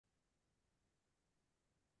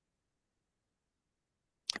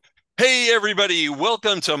Hey everybody,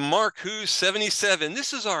 welcome to MarkWho77.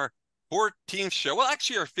 This is our 14th show. Well,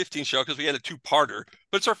 actually our 15th show because we had a two-parter,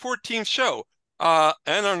 but it's our 14th show.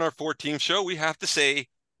 And on our 14th show, we have to say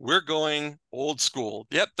we're going old school.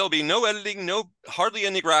 Yep, there'll be no editing, hardly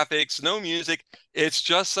any graphics, no music. It's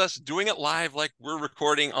just us doing it live like we're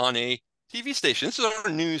recording on a TV station. This is our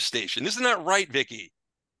news station. Isn't that right, Vicky?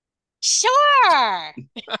 Sure.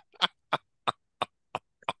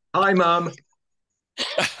 Hi, Mum.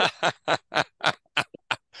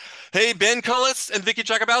 Hey, Ben Cullis and Vicky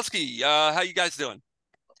Jakubowski. How you guys doing?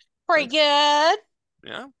 Pretty good.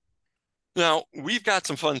 Yeah. Now, we've got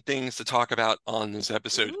some fun things to talk about on this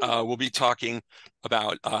episode. We'll be talking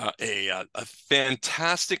about a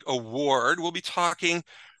fantastic award. We'll be talking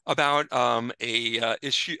about a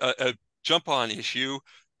jump-on issue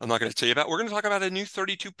I'm not going to tell you about. We're going to talk about a new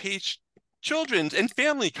 32-page children's and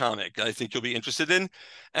family comic I think you'll be interested in.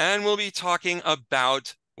 And we'll be talking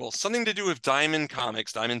about, well, something to do with Diamond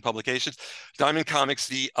Comics, Diamond Publications. Diamond Comics,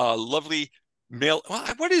 the lovely mail. Well,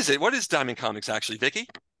 what is it? What is Diamond Comics actually, Vicky?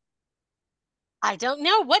 I don't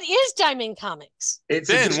know. What is Diamond Comics?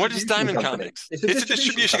 Ben, what is Diamond Comics? It's a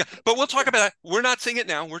distribution company. But we'll talk about that. We're not saying it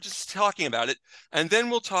now. We're just talking about it. And then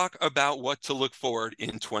we'll talk about what to look forward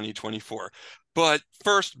in 2024. But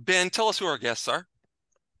first, Ben, tell us who our guests are.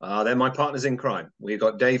 They're my partners in crime. We've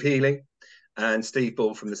got Dave Heeley and Steve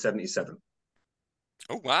Bull from the 77.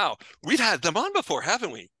 Oh, wow. We've had them on before, haven't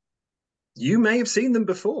we? You may have seen them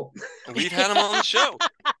before. We've had them on the show.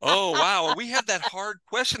 Oh, wow. We had that hard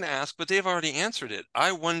question to ask, but they've already answered it.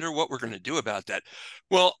 I wonder what we're going to do about that.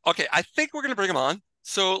 Well, okay, I think we're going to bring them on.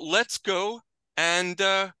 So let's go and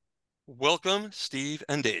welcome Steve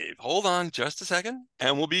and Dave. Hold on just a second,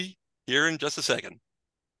 and we'll be here in just a second.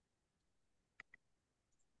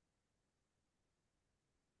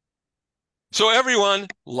 So everyone,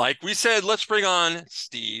 like we said, let's bring on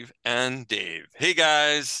Steve and Dave. Hey,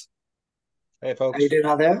 guys. Hey, folks. How you doing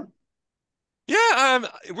out there? Yeah,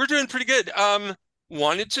 we're doing pretty good.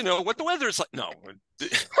 Wanted to know what the weather is like. No,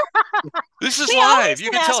 this is live.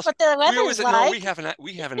 You can tell us. What the weather's like. No,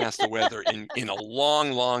 we haven't asked the weather in a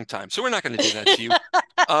long time. So we're not going to do that to you.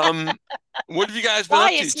 What have you guys been up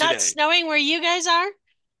to today? It's not snowing where you guys are?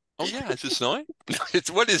 Oh yeah, is it snowing?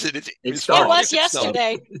 What is it? It was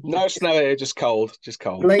yesterday. No snow here, just cold.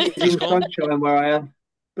 Blazing sunshine where I am.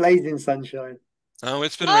 Blazing sunshine. Oh,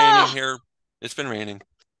 it's been raining here. It's been raining.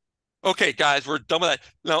 Okay, guys, we're done with that.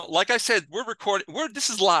 Now, like I said, we're recording.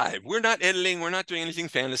 This is live. We're not editing. We're not doing anything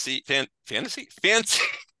fancy.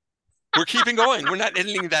 We're keeping going. We're not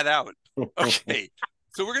editing that out. Okay,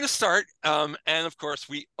 so we're gonna start. And of course,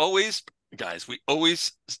 we always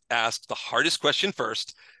ask the hardest question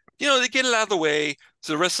first. You know, they get it out of the way,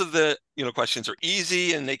 so the rest of the questions are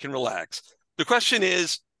easy and they can relax. The question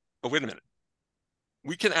is, oh, wait a minute.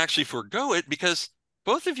 We can actually forego it because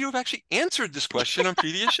both of you have actually answered this question on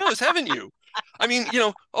previous shows, haven't you? I mean,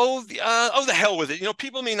 the hell with it.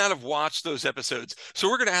 People may not have watched those episodes. So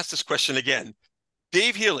we're going to ask this question again.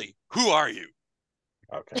 Dave Heeley, who are you?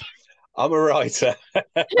 Okay. I'm a writer.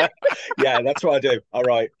 Yeah, that's what I do. All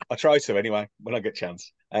right. I try to anyway, when I get a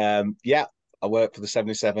chance. Yeah, I work for the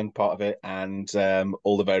 77, part of it, and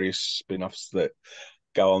all the various spin-offs that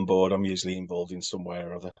go on board. I'm usually involved in some way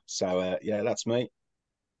or other. So, yeah, that's me.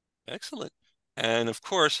 Excellent. And of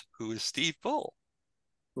course, who is Steve Bull?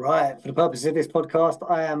 Right. For the purpose of this podcast,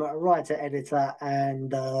 I am a writer, editor,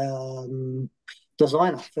 and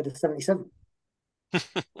designer for the 77.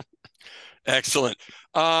 Excellent.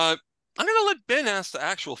 I'm going to let Ben ask the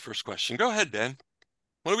actual first question. Go ahead, Ben.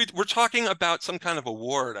 We're talking about some kind of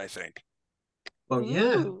award, I think. Well,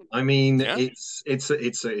 yeah. I mean, Yeah.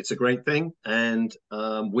 it's a great thing, and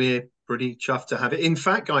we're pretty chuffed to have it. In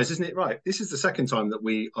fact, guys, isn't it right? This is the second time that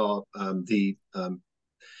we are the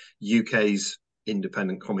UK's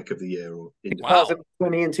Independent Comic of the Year, or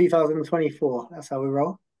 2020 and 2024. That's how we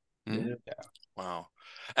roll. Yeah. Wow.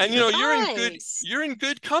 And you're in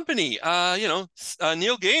good company. Neil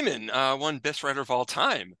Gaiman won Best Writer of All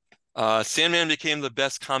Time. Sandman became the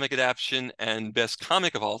best comic adaptation and best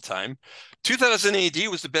comic of all time. 2000 AD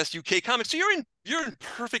was the best UK comic. So you're in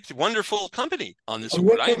perfect, wonderful company on this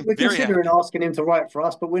award. We're considering asking him to write for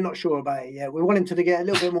us, but we're not sure about it yet. We want him to get a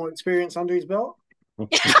little bit more experience under his belt.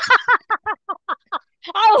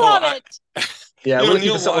 I love it. Yeah, we're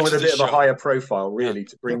looking for someone with a bit of a higher profile, really,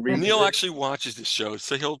 to bring. Neil actually watches this show,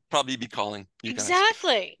 so he'll probably be calling you guys.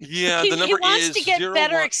 Exactly. Yeah, the number he wants to get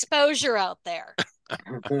better exposure out there.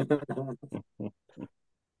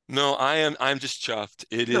 No, I'm just chuffed.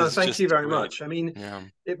 Thank you very much. I mean,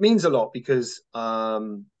 it means a lot because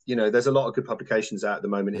there's a lot of good publications out at the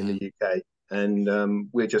moment in the UK, and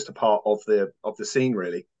we're just a part of the scene,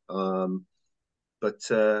 really. But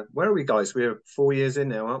where are we, guys? We're 4 years in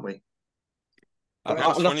now, aren't we? And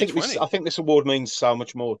Now it's I think 2020. I think this award means so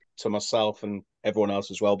much more to myself and everyone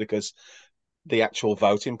else as well, because the actual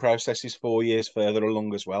voting process is 4 years further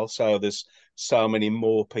along as well. So there's so many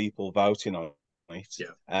more people voting on it.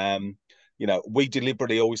 Yeah. You know, we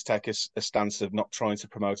deliberately always take a stance of not trying to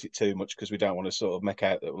promote it too much, because we don't want to sort of make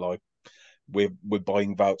out that like we're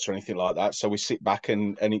buying votes or anything like that. So we sit back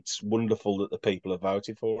and it's wonderful that the people have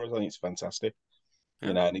voted for us. I think it's fantastic. Yeah.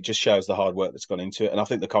 You know, and it just shows the hard work that's gone into it. And I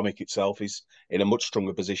think the comic itself is in a much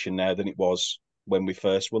stronger position now than it was when we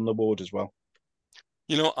first won the award as well.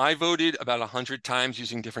 You know, I voted about 100 times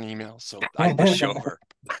using different emails, so I was sure.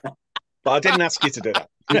 But I didn't ask you to do that.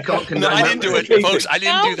 We can't condone No, I that, didn't do really. it, folks. I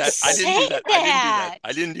didn't do Don't that. I didn't do say that. that.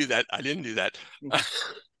 I didn't do that. I didn't do that.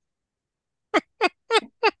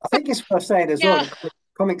 I think it's worth saying as Yeah. well, the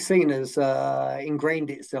comic scene has ingrained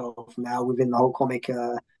itself now within the whole comic,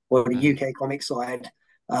 or the UK comic side.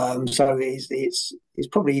 So it's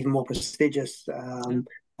probably even more prestigious, and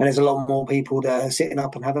there's a lot more people that are sitting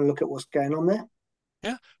up and having a look at what's going on there.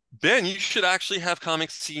 Yeah, Ben, you should actually have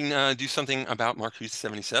Comic Scene do something about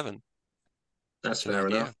MarkWho77. That's an fair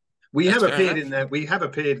idea. enough. We That's have fair appeared enough. in there. We have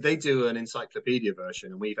appeared. They do an encyclopedia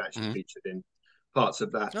version, and we've actually Mhm. featured in parts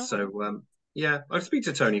of that. Oh. So yeah, I speak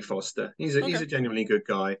to Tony Foster. He's Okay. a genuinely good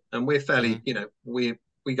guy, and we're fairly, Mhm. you know,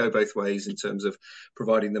 we go both ways in terms of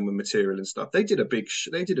providing them with material and stuff. They did a big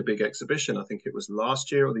exhibition. I think it was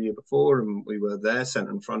last year or the year before, and we were there,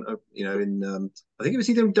 centre in front of, you know, in I think it was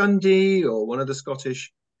either Dundee or one of the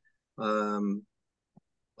Scottish. I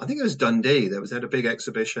think it was Dundee. They had a big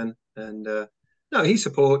exhibition, and no, he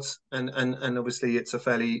supports, and obviously it's a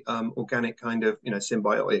fairly organic kind of, you know,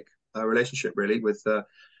 symbiotic relationship really with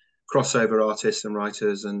crossover artists and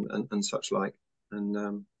writers and such like.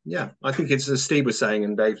 And yeah, I think it's, as Steve was saying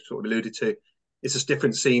and Dave sort of alluded to, it's a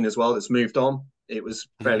different scene as well that's moved on. It was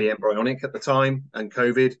fairly embryonic at the time and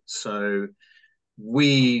COVID, so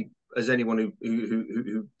we, as anyone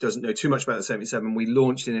who doesn't know too much about the 77, we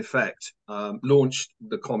launched in effect, launched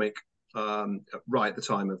the comic right at the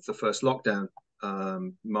time of the first lockdown,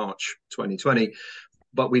 March 2020,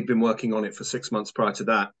 but we'd been working on it for 6 months prior to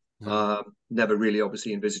that, never really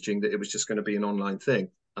obviously envisaging that it was just going to be an online thing.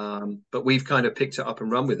 But we've kind of picked it up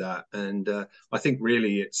and run with that, and I think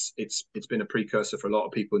really it's been a precursor for a lot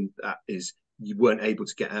of people, and that is, you weren't able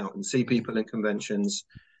to get out and see people in conventions,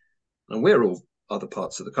 and we're all other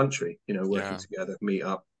parts of the country, you know, working together, meet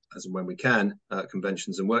up as and when we can at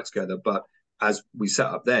conventions and work together. But as we set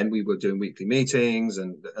up then, we were doing weekly meetings,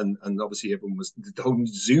 and obviously everyone was, the whole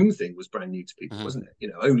Zoom thing was brand new to people, wasn't it? You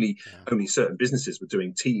know, only certain businesses were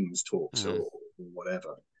doing Teams talks or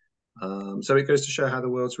whatever. So it goes to show how the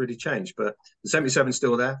world's really changed. But the 77's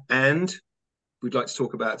still there, and we'd like to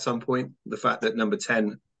talk about at some point the fact that number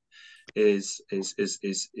 10 is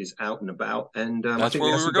out and about, and I That's think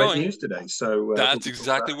where we we have were some great going. news today. So That's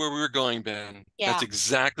exactly where we were going, Ben. Yeah. That's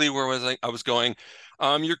exactly where I was going.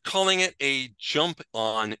 You're calling it a jump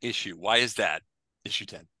on issue. Why is that issue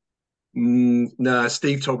 10? No,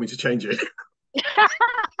 Steve told me to change it.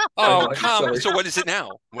 Oh, right, come. sorry. So what is it now?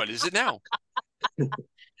 What is it now?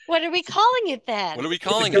 What are we calling it then? What are we It's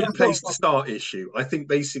calling a good it? place to start issue. I think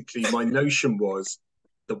basically my notion was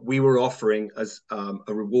that we were offering as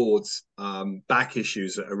a rewards back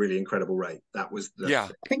issues at a really incredible rate. That was the I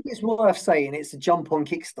think it's worth saying it's a jump on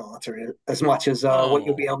Kickstarter, as much as what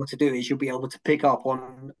you'll be able to do is you'll be able to pick up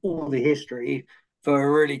on all the history for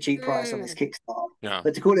a really cheap price on this Kickstarter. Yeah.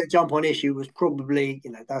 But to call it a jump on issue was probably,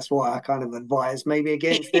 you know, that's why I kind of advise maybe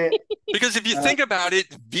against it. Because if you think about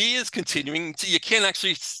it, V is continuing. So you can't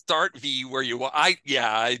actually start V where you want. I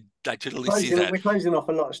totally see that. We're closing off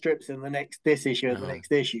a lot of strips in this issue and the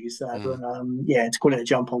next issue. So yeah, to call it a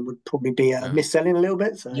jump on would probably be mis-selling a little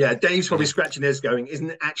bit. So yeah, Dave's probably scratching his going,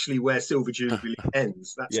 isn't it actually where Silver Jubilee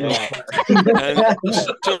ends? That's not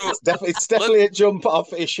it's definitely a jump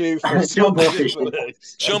off issue for jump off issue.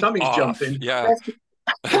 Something's jumping. Yeah.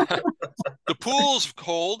 The pool's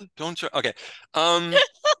cold. Don't you? Okay.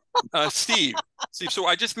 Steve, so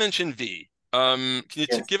I just mentioned V. Can you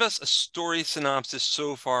give us a story synopsis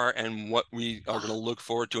so far and what we are going to look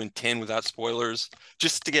forward to in 10 without spoilers,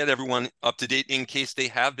 just to get everyone up to date in case they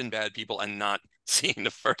have been bad people and not seeing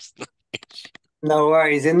the first night? No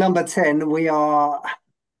worries. In number 10, we are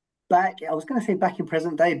back. I was going to say back in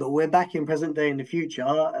present day, but we're back in present day in the future.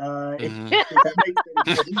 If that makes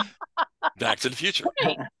any sense. Back to the future.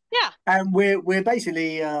 Yeah. And we're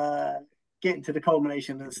basically getting to the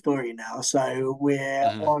culmination of the story now. So we're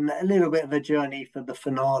on a little bit of a journey for the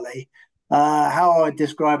finale. How I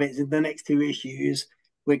describe it is in the next 2 issues,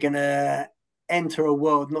 we're going to enter a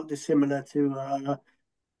world not dissimilar to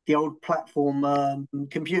the old platform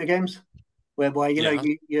computer games, whereby you know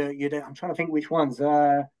you I'm trying to think which ones.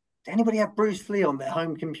 Does anybody have Bruce Lee on their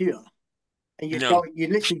home computer? And you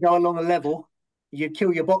literally go along a level, you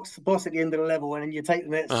kill your boss at the end of the level, and then you take the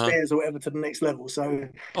next stairs or whatever to the next level. So,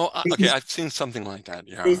 okay, I've seen something like that.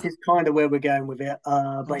 Yeah, this is kind of where we're going with it.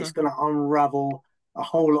 But it's going to unravel a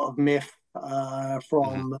whole lot of myth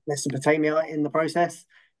from Mesopotamia in the process,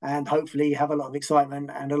 and hopefully have a lot of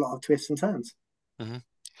excitement and a lot of twists and turns. I'm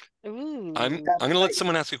going to let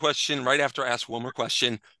someone ask a question right after I ask one more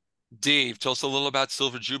question. Dave, tell us a little about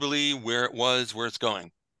Silver Jubilee, where it was, where it's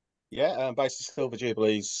going. Yeah, basically Silver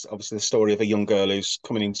Jubilee's obviously the story of a young girl who's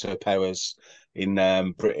coming into her powers in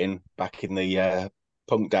Britain back in the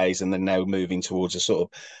punk days, and then now moving towards a sort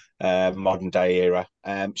of modern day era.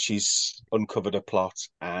 She's uncovered a plot,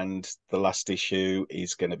 and the last issue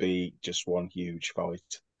is going to be just one huge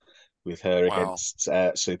fight with her against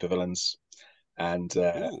supervillains, and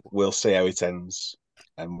we'll see how it ends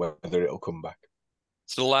and whether it'll come back.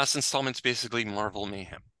 So the last installment's basically Marvel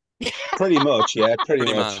Mayhem. Pretty much, yeah.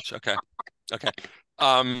 Pretty much. Okay.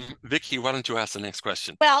 Vicky, why don't you ask the next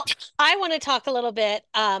question? Well, I want to talk a little bit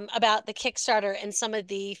about the Kickstarter and some of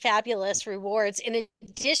the fabulous rewards, in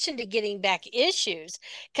addition to getting back issues.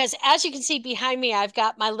 Because as you can see behind me, I've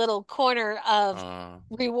got my little corner of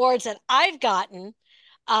rewards that I've gotten.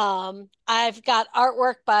 I've got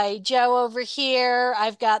artwork by Joe over here.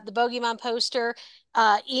 I've got the Bogeyman poster.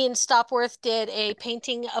 Ian Stopworth did a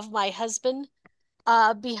painting of my husband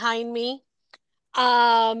behind me.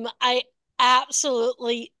 I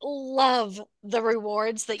absolutely love the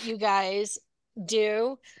rewards that you guys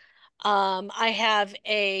do. I have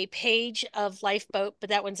a page of Lifeboat, but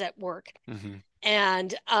that one's at work.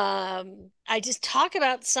 And I just talk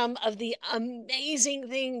about some of the amazing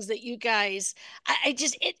things that you guys,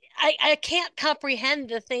 I can't comprehend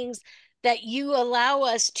the things that you allow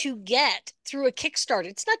us to get through a Kickstarter.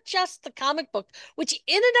 It's not just the comic book, which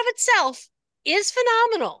in and of itself is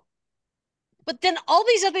phenomenal, but then all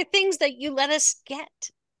these other things that you let us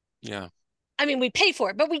get. Yeah. I mean, we pay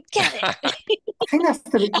for it, but we get it. I think that's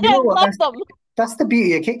that's the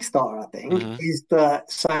beauty of Kickstarter, I think, is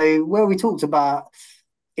that, so where we talked about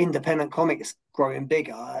independent comics growing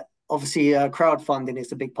bigger, obviously crowdfunding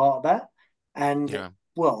is a big part of that. And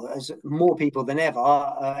well, as more people than ever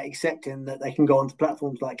are accepting that they can go onto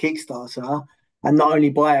platforms like Kickstarter and not only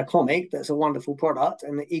buy a comic that's a wonderful product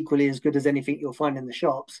and equally as good as anything you'll find in the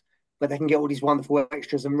shops, but they can get all these wonderful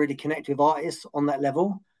extras and really connect with artists on that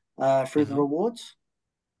level through the rewards.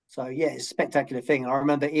 So yeah, it's a spectacular thing. I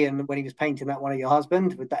remember Ian when he was painting that one of your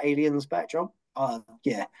husband with the aliens backdrop.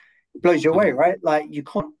 Yeah, it blows you away, right? Like you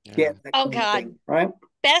can't get that kind of thing, right?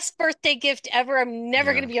 Best birthday gift ever. I'm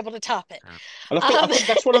never going to be able to top it. And I think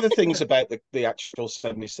that's one of the things about the actual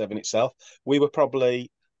 77 itself. We were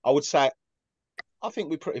probably, I would say, I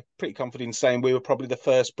think we're pretty confident in saying we were probably the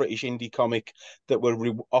first British indie comic that were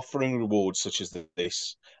offering rewards such as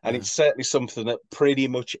this. And it's certainly something that pretty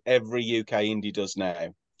much every UK indie does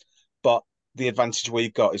now. But the advantage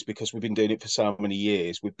we've got is because we've been doing it for so many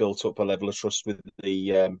years, we've built up a level of trust with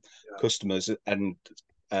the customers and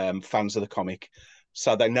fans of the comic.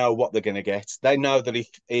 So they know what they're going to get. They know that if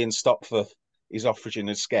Ian Stopworth is offering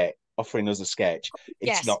us a sketch,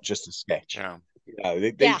 it's not just a sketch. Yeah. You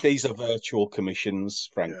know, these are virtual commissions,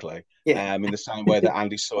 frankly. In the same way that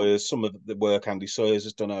Andy Sawyer's, some of the work Andy Sawyer's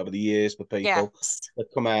has done over the years for people that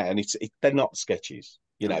come out, and they're not sketches.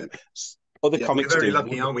 You know, other comics we're very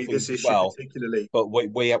lucky, aren't we? This issue particularly, but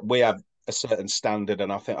we have a certain standard,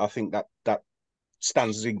 and I think that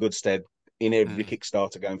stands us in good stead in every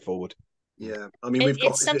Kickstarter going forward. Yeah, I mean,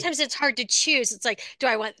 sometimes it's hard to choose. It's like, do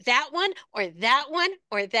I want that one or that one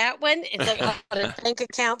or that one? It's like bank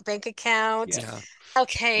account. Yeah.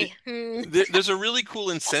 Okay. There's a really cool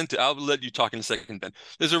incentive. I'll let you talk in a second, Ben.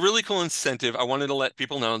 There's a really cool incentive. I wanted to let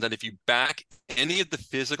people know that if you back any of the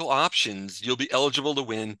physical options, you'll be eligible to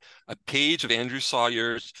win a page of Andrew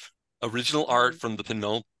Sawyer's original art from the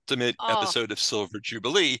penultimate episode of Silver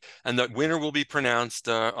Jubilee, and the winner will be pronounced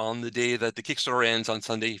on the day that the Kickstarter ends on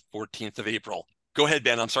Sunday, 14th of April. Go ahead,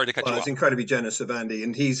 Ben. I'm sorry to cut you off. It's incredibly generous of Andy,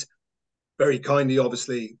 and he's very kindly,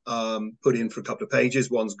 obviously, put in for a couple of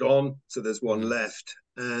pages. One's gone, so there's one left,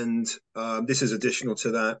 and this is additional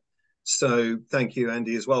to that. So thank you,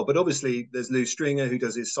 Andy, as well. But obviously, there's Lou Stringer, who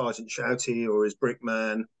does his Sergeant Shouty or his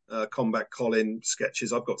Brickman, Combat Colin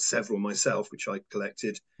sketches. I've got several myself, which I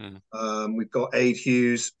collected. We've got Aid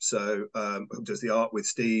Hughes, so who does the art with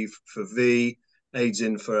Steve for V. Aid's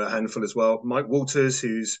in for a handful as well. Mike Walters,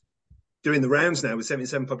 who's doing the rounds now with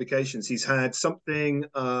 77 Publications. He's had something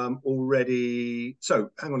already. So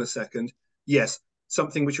hang on a second. Yes.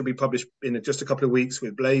 something which will be published in just a couple of weeks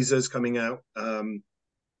with Blazers coming out,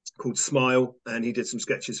 called Smile, and he did some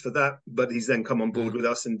sketches for that. But he's then come on board with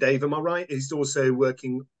us. And Dave, am I right? He's also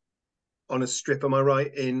working on a strip, am I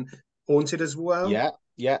right, in Haunted as well?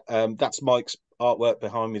 Yeah. That's Mike's artwork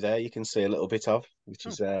behind me there. You can see a little bit of, which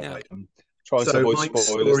is trying to avoid Mike's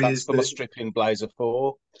spoilers. story That's is from a strip in Blazer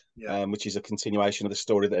 4, Yeah. which is a continuation of the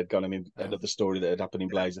story that had gone in another story that had happened in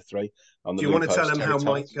Blazer 3. On the Do you want to tell Post him how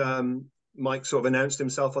territory. Mike sort of announced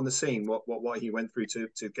himself on the scene? What he went through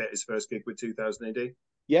to get his first gig with 2000 AD?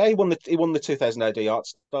 Yeah, he won the 2000 AD Art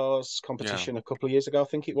Stars competition a couple of years ago, I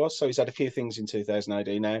think it was. So he's had a few things in 2000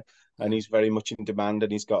 AD now, and he's very much in demand.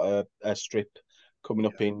 And he's got a strip coming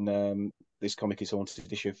up in this comic is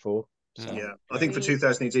Haunted issue 4. So, yeah, I think for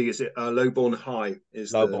 2000 AD, is it Lowborn High?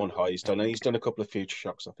 Lowborn High he's done, and he's done a couple of Future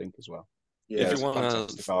Shocks, I think, as well. Yeah, if you want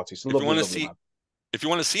fantastic artist, if you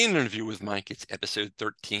want to see an interview with Mike, it's episode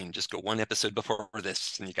 13. Just go one episode before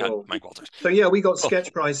this, and you got Mike Walters. So yeah, we got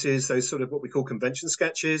sketch prices, those sort of what we call convention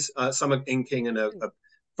sketches. Some are inking and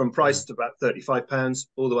from price to about £35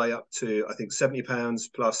 all the way up to I think £70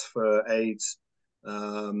 plus for aids.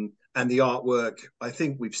 And the artwork, I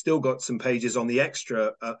think we've still got some pages on the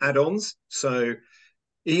extra add-ons. So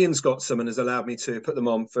Ian's got some and has allowed me to put them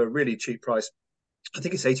on for a really cheap price. I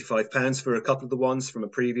think it's £85 for a couple of the ones from a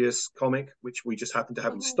previous comic, which we just happen to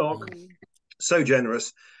have in stock. So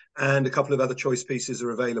generous. And a couple of other choice pieces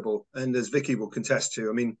are available. And as Vicky will contest to,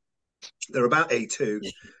 I mean, they're about A2.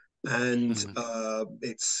 And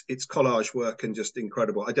it's collage work and just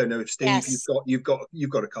incredible. I don't know if Steve, you've got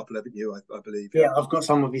a couple, haven't you? I believe. Yeah, I've got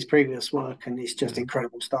some of his previous work, and it's just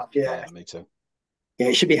incredible stuff. Yeah, me too. Yeah,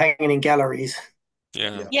 it should be hanging in galleries.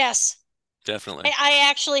 Yeah. Yes. Definitely. I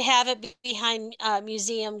actually have it behind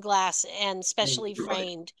museum glass and specially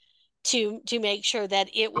framed to make sure that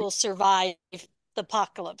it will survive the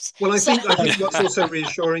apocalypse. Well, I think what's also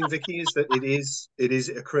reassuring, Vicky, is that it is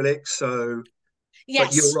acrylic. So,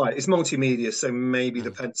 but you're right, it's multimedia. So maybe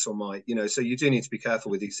the pencil might, So you do need to be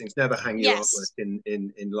careful with these things. Never hang your artwork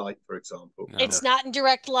in light, for example. No. It's not in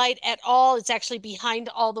direct light at all. It's actually behind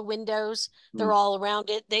all the windows. They're all around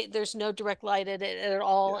it. There's no direct light at it at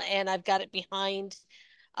all, and I've got it behind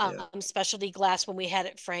specialty glass when we had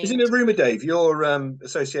it framed. Isn't it a rumor, Dave? You're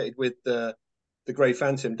associated with the Grey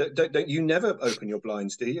Phantom. Don't you never open your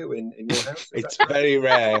blinds, do you, in your house? It's very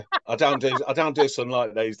rare. I don't do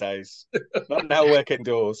sunlight these days. Not now, work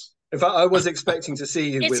indoors. In fact, I was expecting to see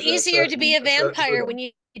you. It's easier to be a vampire when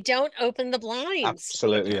you don't open the blinds.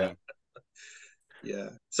 Absolutely, yeah. Yeah.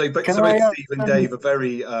 So, but Steve and Dave are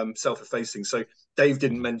very self-effacing. So Dave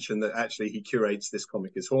didn't mention that actually he curates this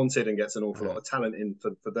comic as Haunted and gets an awful lot of talent in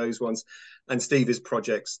for those ones. And Steve is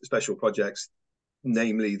special projects,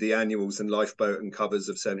 namely the annuals and Lifeboat and covers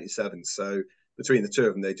of 77. So between the two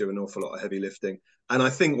of them, they do an awful lot of heavy lifting. And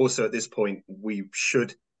I think also at this point, we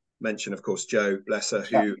should mention, of course, Jo, bless her,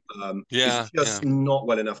 who is just not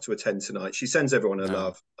well enough to attend tonight. She sends everyone her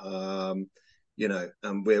love. And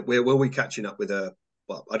we'll be catching up with her.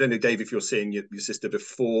 Well, I don't know, Dave, if you're seeing your sister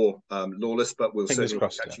before LoLz, but we'll certainly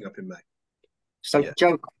be catching up in May. So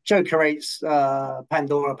Jo curates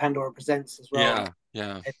Pandora Presents as well.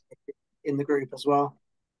 Yeah. In the group as well.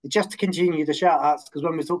 Just to continue the shout outs, because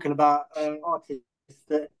when we're talking about artists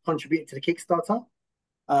that contribute to the Kickstarter,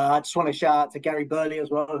 I just want to shout out to Gary Burley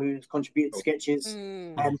as well, who's contributed sketches,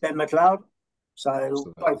 and Ben McLeod.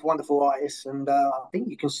 So both wonderful artists, and I think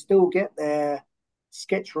you can still get their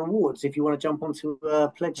sketch rewards if you want to jump onto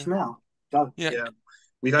Pledge now. So,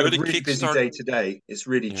 we've had a really busy day today. It's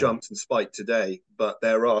really jumped and spiked today, but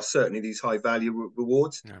there are certainly these high value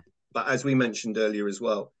rewards. But as we mentioned earlier as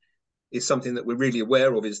well, it's something that we're really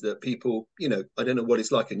aware of, is that people, I don't know what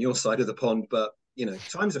it's like on your side of the pond, but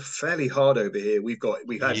times are fairly hard over here. We've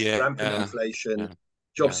had rampant inflation.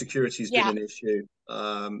 Job security has been an issue.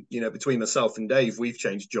 Between myself and Dave, we've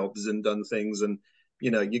changed jobs and done things, and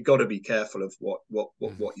you've got to be careful of what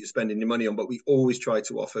you're spending your money on. But we always try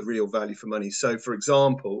to offer real value for money. So, for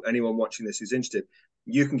example, anyone watching this who's interested,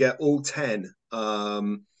 you can get all 10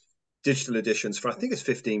 digital editions for, I think it's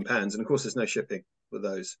 £15, and of course there's no shipping for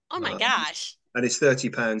those. Oh my gosh! And it's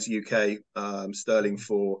 £30 UK sterling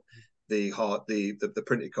for the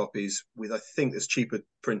printed copies. With, I think there's cheaper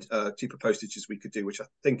postages we could do, which I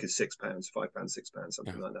think is £6, £5, £6,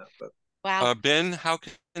 something like that. But wow, Ben, how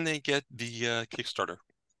can they get the Kickstarter?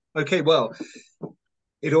 Okay, well,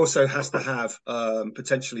 it also has to have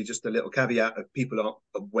potentially just a little caveat of people aren't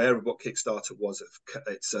aware of what Kickstarter was.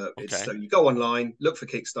 So you go online, look for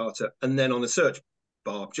Kickstarter, and then on a search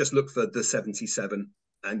bar, just look for The77,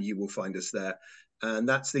 and you will find us there. And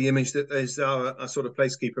that's the image that is our sort of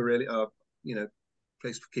placekeeper, really, our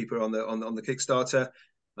keeper on the Kickstarter.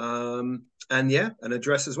 And yeah, an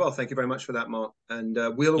address as well. Thank you very much for that, Mark. And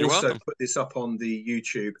we'll You're also welcome. put this up on the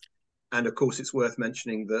YouTube. And of course, it's worth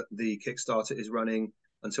mentioning that the Kickstarter is running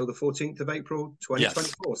until the 14th of April,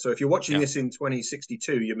 2024. Yes. So if you're watching this in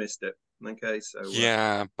 2062, you missed it. Okay, so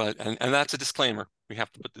yeah, but and that's a disclaimer. We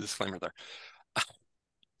have to put the disclaimer there.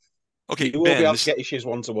 Okay, you will be able to get issues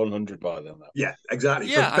 1 to 100 by then. Though. Yeah,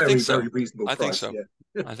 exactly. Yeah, for a very, I think so. Very reasonable price. Think so.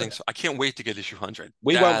 Yeah. I think so. I can't wait to get issue 100.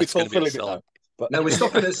 We won't be fulfilling it though. But... No, we're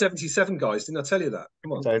stopping at 77, guys. Didn't I tell you that?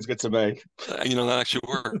 Come on. Sounds good to me. That actually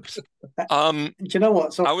works. Do you know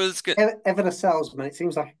what? So I was ever the salesman. It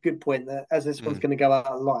seems like a good point that as this one's going to go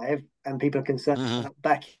out live and people can send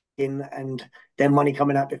back in and then money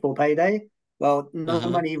coming out before payday. Well, no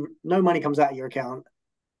money comes out of your account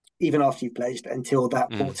even after you've pledged until that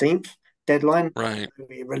 14th deadline. Right.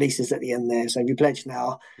 It releases at the end there. So if you pledge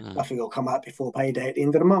now, nothing will come out before payday at the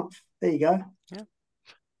end of the month. There you go. Yeah.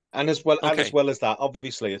 And as well as that,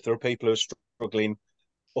 obviously, if there are people who are struggling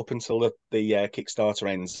up until the Kickstarter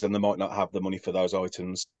ends and they might not have the money for those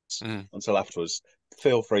items until afterwards,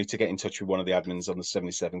 feel free to get in touch with one of the admins on the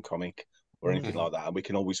 77 comic or anything like that, and we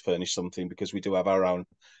can always furnish something because we do have our own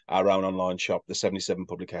online shop, the 77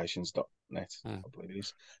 Publications.net, I believe it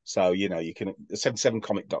is. So you can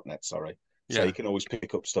 77comic.net, sorry. Yeah. So you can always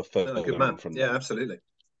pick up stuff further from there. Yeah, absolutely.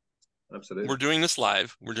 We're doing this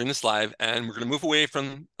live, and we're going to move away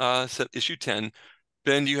from issue 10.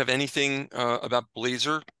 Ben, do you have anything about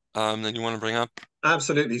Blazer that you want to bring up?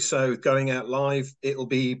 Absolutely. So going out live, it'll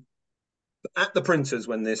be at the printers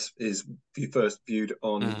when this is first viewed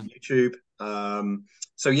on YouTube.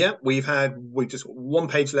 So yeah, we've just got one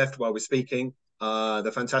page left while we're speaking.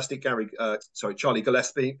 The fantastic Charlie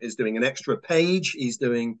Gillespie is doing an extra page. He's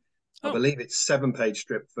doing, I believe it's 7-page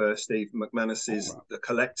strip for Steve McManus's The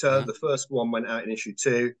Collector. The first one went out in issue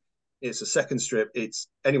 2. It's a second strip.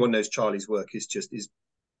 Anyone knows Charlie's work his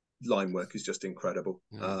line work is just incredible.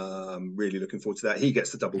 Really looking forward to that. He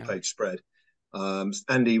gets the double-page spread.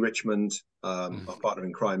 Andy Richmond, our partner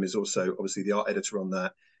in crime, is also obviously the art editor on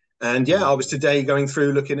that. And yeah, I was today going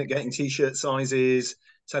through looking at getting t-shirt sizes,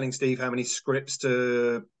 telling Steve how many scripts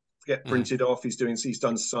to get printed off. He's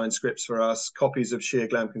done signed scripts for us, copies of Sheer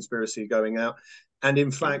Glam Conspiracy going out. And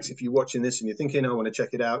in fact, if you're watching this and you're thinking, I want to check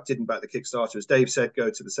it out, didn't back the Kickstarter, as Dave said,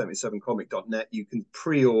 go to the 77comic.net. You can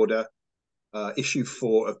pre-order issue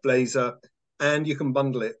 4 of Blazer, and you can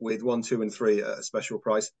bundle it with 1, 2, and 3 at a special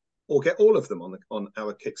price, or get all of them on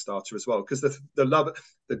our Kickstarter as well. Because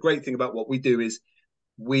the great thing about what we do is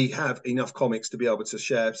we have enough comics to be able to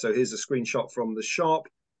share. So here's a screenshot from the shop.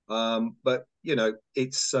 But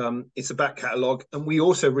it's a back catalogue, and we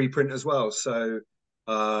also reprint as well. So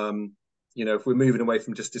if we're moving away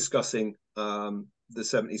from just discussing the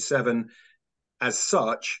 77 as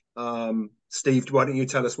such, Steve, why don't you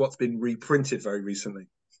tell us what's been reprinted very recently?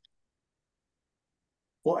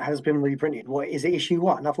 What has been reprinted? What is it? Issue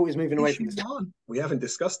 1? I thought we was moving away from issue 1. We haven't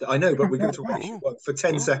discussed it. I know, but we're going to talk issue 1 for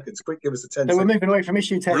 10 seconds. Quick, give us a 10 seconds. We're moving away from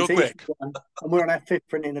issue 10 Real to quick. issue 1, and we're on our 5th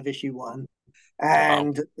printing of issue 1.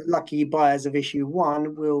 And lucky buyers of issue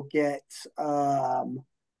 1 will get an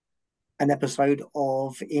episode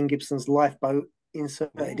of Ian Gibson's Lifeboat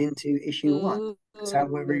inserted into issue 1. That's how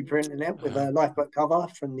we're reprinting it, with a Lifeboat cover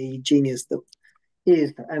from the genius that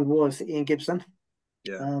is and was Ian Gibson.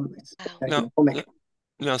 Yeah.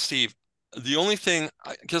 Now, Steve, the only thing,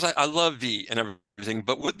 because I love V and everything,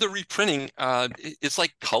 but with the reprinting, it's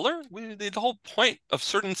like color. The whole point of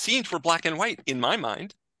certain scenes were black and white in my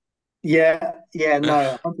mind. Yeah,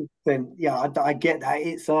 no, 100%. Yeah, I get that.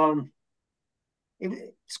 It's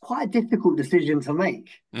quite a difficult decision to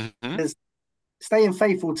make. Because staying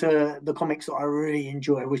faithful to the comics that I really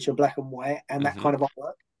enjoy, which are black and white, and that kind of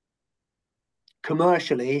artwork,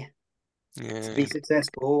 commercially, to be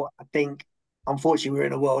successful, I think, unfortunately, we're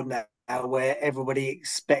in a world now where everybody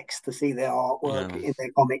expects to see their artwork in their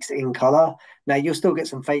comics in color. Now, you'll still get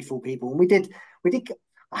some faithful people. And we did.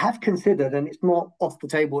 I have considered, and it's not off the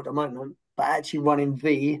table at the moment, but actually running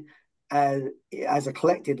V as a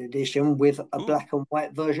collected edition with a black and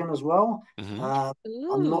white version as well.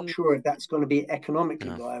 I'm not sure if that's going to be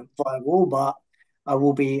economically viable, but I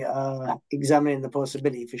will be examining the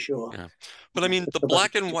possibility for sure. Yeah. But I mean, the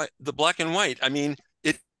black and white. I mean,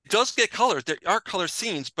 it does get color. There are color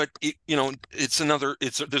scenes, but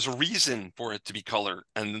there's a reason for it to be color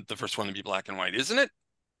and the first one to be black and white, isn't it?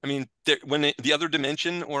 I mean, when the other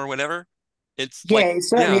dimension or whatever, it's it's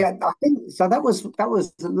certainly. I think so. That was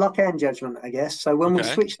luck and judgment, I guess. So when we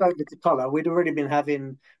switched over to color, we'd already been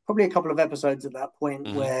having probably a couple of episodes at that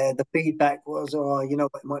point where the feedback was,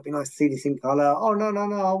 it might be nice to see this in color. Oh no,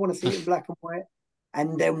 I want to see it in black and white.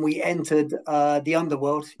 and then we entered the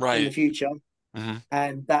underworld in the future,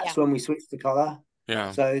 and that's when we switched to color.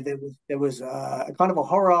 Yeah. So there was a kind of a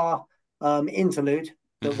horror interlude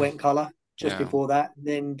that went color just before that.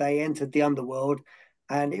 Then they entered the underworld,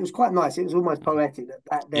 and it was quite nice. It was almost poetic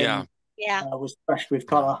that then was splashed with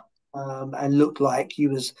color and looked like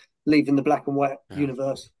you was leaving the black and white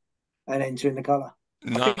universe and entering the color.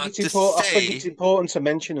 Not I think to it's important to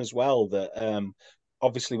mention as well that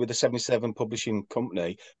obviously with the 77 Publishing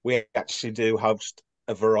Company, we actually do host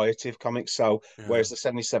a variety of comics. So whereas the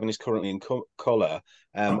 77 is currently in color,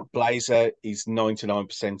 Blazer is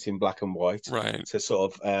 99% in black and white, to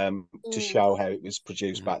sort of to show how it was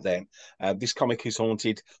produced back then. This comic is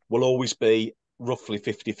Haunted will always be roughly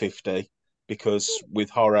 50-50, because with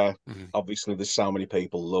horror, obviously there's so many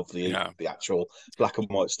people love the actual black and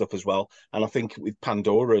white stuff as well. And I think with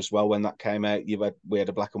Pandora as well, when that came out, we had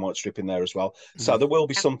a black and white strip in there as well. So there will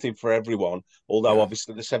be something for everyone, although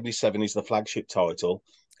obviously the 77 is the flagship title,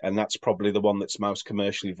 and that's probably the one that's most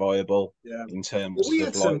commercially viable in terms of we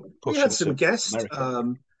had some guest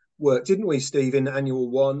work, didn't we, Steve, in annual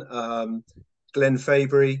one? Glenn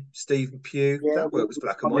Fabry, Stephen Pugh, that work was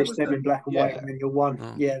black and white, wasn't it? In black and white in annual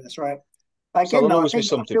one. Yeah, that's right. Again, so there'll always be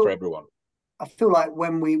something for everyone. I feel like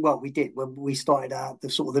when we started out, the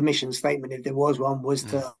sort of the mission statement, if there was one, was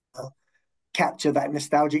to capture that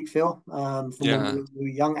nostalgic feel from when we were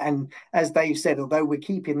young. And as Dave said, although we're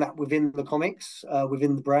keeping that within the comics,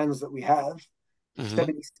 within the brands that we have,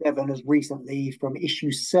 77 has recently, from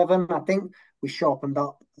issue 7, I think, we sharpened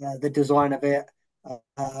up the design of it,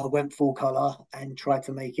 went full color, and tried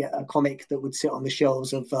to make it a comic that would sit on the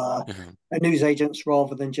shelves of a newsagents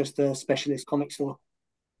rather than just a specialist comic store.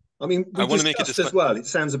 I mean, we discussed as well, it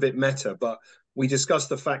sounds a bit meta, but we discussed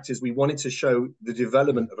the fact is we wanted to show the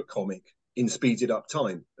development of a comic in speeded up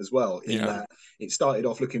time as well, in that it started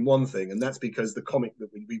off looking one thing, and that's because the comic that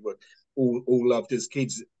we were all loved as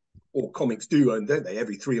kids, or comics do, and don't they?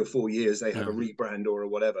 Every 3 or 4 years they have a rebrand or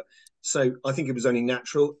whatever. So I think it was only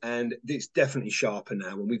natural, and it's definitely sharper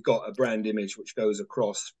now. And we've got a brand image which goes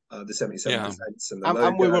across the 77 Presents and the logo.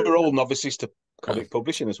 And we were all novices to comic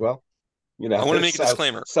publishing as well. You know, I want to make a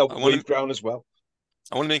disclaimer. So we've grown as well.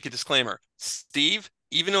 I want to make a disclaimer. Steve,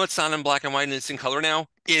 even though it's not in black and white and it's in color now,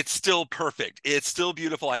 it's still perfect. It's still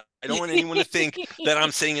beautiful. I don't want anyone to think that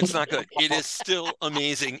I'm saying it's not good. It is still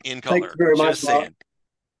amazing in color. Thank you very much, saying.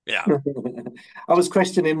 Yeah. I was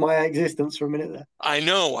questioning my existence for a minute there. I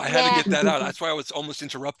know. I had to get that out. That's why I was almost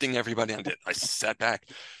interrupting everybody on it. I sat back.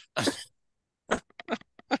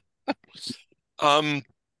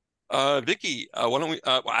 Vicky, why don't we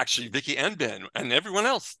well, actually Vicky and Ben and everyone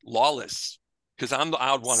else, LoLz, because I'm the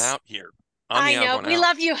odd one out here. I know. We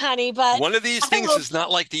love you, honey, but one of these things is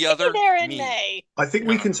not like the other. There in May. I think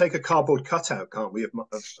we can take a cardboard cutout, can't we?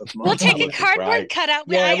 We'll take a cardboard cutout.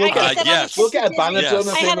 Yeah, we'll get a banner done.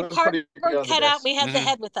 I had a cardboard cutout. We had the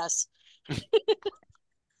head with us.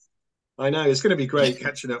 I know, it's going to be great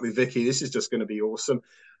catching up with Vicky. This is just going to be awesome.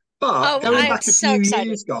 But going back a few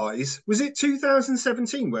years, guys, was it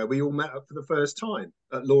 2017 where we all met up for the first time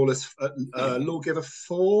at Lawgiver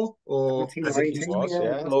 4? Or as it used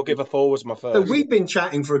to be? Lawgiver 4 was my first. So we've been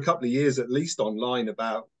chatting for a couple of years at least online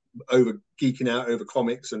about geeking out over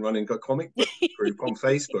comics and running a comic book group on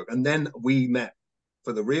Facebook. And then we met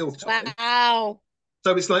for the real time. Wow.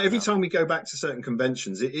 So it's like every time we go back to certain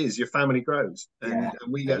conventions, it is your family grows, and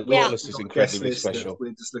we get LoLz is incredibly special.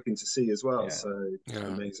 We're just looking to see as well, so it's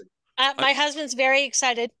amazing. My husband's very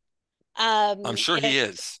excited. I'm sure he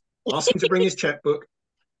is. Ask him to bring his checkbook.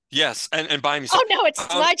 Yes, and buy me some. Oh no, it's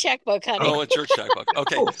my checkbook, honey. Oh, it's your checkbook.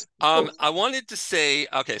 Okay. I wanted to say,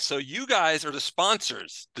 okay, so you guys are the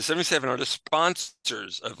sponsors. The 77 are the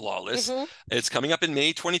sponsors of LoLz. It's coming up in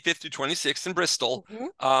May 25th through 26th in Bristol.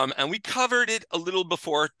 And we covered it a little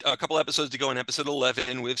before, a couple episodes ago in episode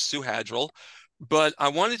 11 with Sue Hadrill. But I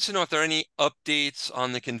wanted to know if there are any updates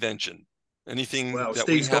on the convention. Anything? Well,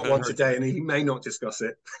 Steve's got one today, and he may not discuss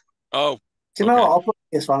it. Oh. Do you know what? I'll break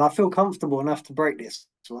this one. I feel comfortable enough to break this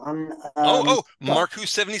one.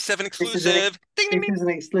 MarkWho77 exclusive. This is an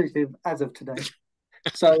exclusive as of today.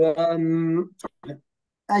 So,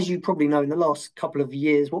 as you probably know, in the last couple of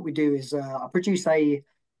years, what we do is I produce a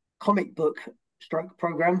comic book stroke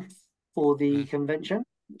program for the convention.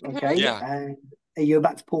 Okay. Yeah. And are you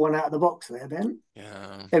about to pull one out of the box there, Ben?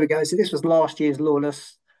 Yeah. There we go. So this was last year's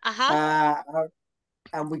LoLz.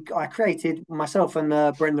 And I created, myself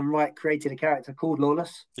and Brendan Wright created a character called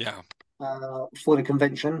LoLz. Yeah. For the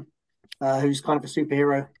convention, who's kind of a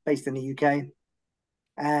superhero based in the UK.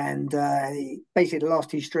 And basically the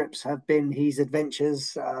last 2 strips have been his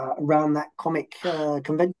adventures around that comic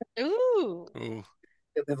convention. Ooh.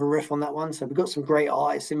 a bit of a riff on that one. So we've got some great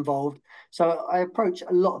artists involved. So I approach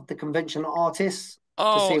a lot of the convention artists to see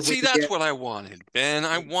Oh, if we see, can that's get. what I wanted, Ben.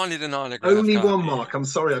 I wanted an autograph Only one, copy. Mark. I'm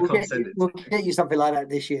sorry I can't send it. We'll get you something like that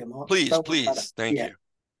this year, Mark. Please, Don't worry about please. it. Thank Yeah.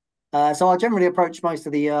 you. So I generally approach most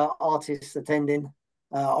of the artists attending.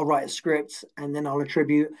 I'll write a script and then I'll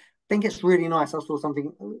attribute. I think it's really nice. I saw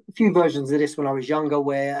a few versions of this when I was younger,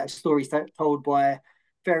 where a story's told by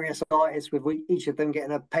various artists, with each of them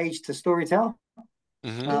getting a page to storytell.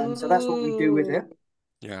 So that's what we do with it.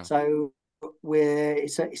 Yeah. So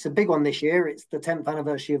it's a big one this year. It's the 10th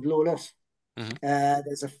anniversary of LoLz.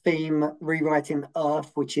 There's a theme, rewriting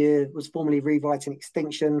Earth, which was formerly rewriting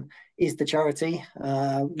Extinction, is the charity.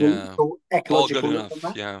 Ecological. Paul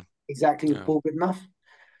Goodenough. Yeah. Exactly, with Paul Goodenough.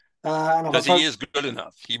 Because he is good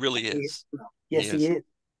enough. He really is. Yes, he is.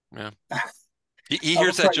 Yeah. He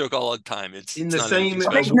hears that joke all the time. It's in the same.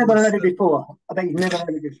 I bet you've never heard it before.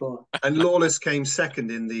 And LoLz came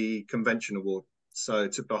second in the convention award. So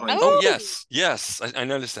to behind. Oh yes, I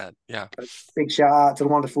noticed that. Yeah. Big shout out to the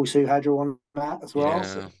wonderful Sue Hadrill on that as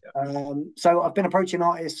well. Yeah. So I've been approaching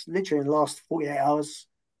artists literally in the last 48 hours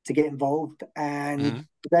to get involved, and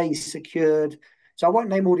they secured. So I won't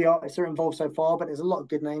name all the artists that are involved so far, but there's a lot of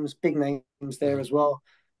good names, big names there as well.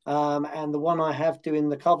 And the one I have doing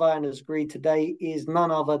the cover and has agreed today is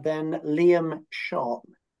none other than Liam Sharp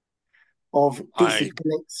of DC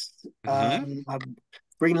Comics,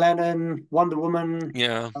 Green Lantern, Wonder Woman.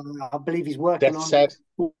 Yeah. I believe he's working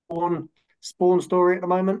on Spawn story at the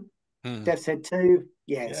moment. Death's Head 2.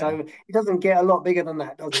 Yeah, so it doesn't get a lot bigger than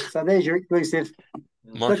that, does it? So there's your exclusive.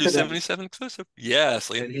 MarkWho77 exclusive. Yes.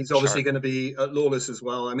 And he's obviously going to be at LoLz as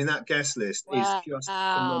well. I mean, that guest list is just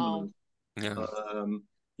phenomenal.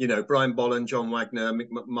 Yeah. Brian Bolland, John Wagner, Mick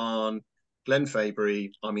McMahon, Glenn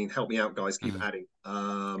Fabry. I mean, help me out, guys. Keep adding.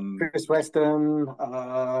 Chris Weston.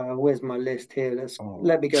 Where's my list here?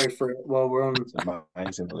 Let me go through it while we're on. It's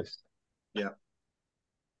amazing list. Yeah.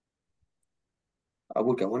 I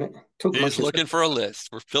will go on it. He's looking for a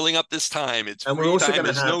list. We're filling up this time. It's and free we're also time.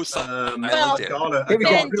 going to have no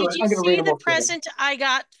Ben, did you see the present I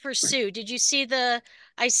got for Sue? Did you see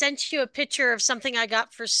I sent you a picture of something I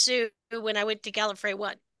got for Sue when I went to Gallifrey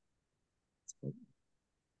 1.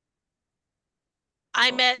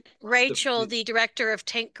 I met Rachel, the director of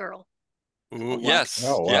Tank Girl. Ooh, yes.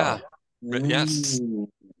 Oh, wow. Yeah. Yes.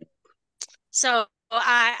 So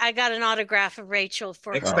I got an autograph of Rachel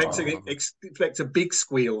for expect a big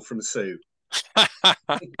squeal from Sue.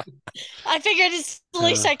 I figured it's the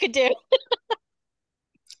least I could do.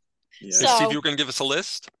 So, Steve, you were going to give us a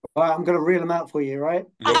list? Well, I'm going to reel them out for you, right?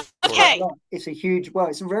 Okay. It's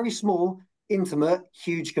a very small, intimate,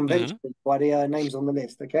 huge convention by the names on the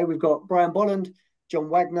list. Okay, we've got Brian Bolland, John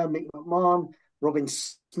Wagner, Mick McMahon, Robin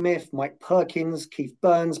Smith, Mike Perkins, Keith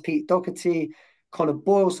Burns, Pete Doherty, Connor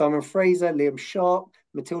Boyle, Simon Fraser, Liam Sharp,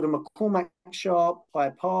 Matilda McCormack Sharp,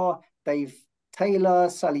 Piper, Dave Taylor,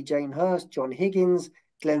 Sally Jane Hurst, John Higgins,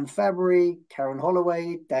 Glenn Fabry, Karen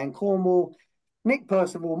Holloway, Dan Cornwall, Nick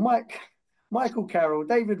Percival, Michael Carroll,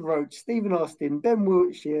 David Roach, Stephen Austin, Ben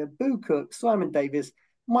Wiltshire, Boo Cook, Simon Davis,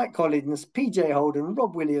 Mike Collins, PJ Holden,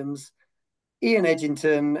 Rob Williams, Ian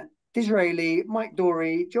Edgington, Disraeli, Mike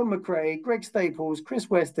Dory, John McRae, Greg Staples, Chris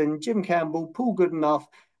Weston, Jim Campbell, Paul Goodenough,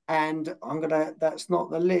 and that's not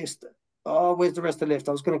the list. Oh, where's the rest of the list?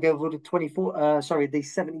 I was going to go over the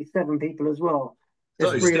 77 people as well.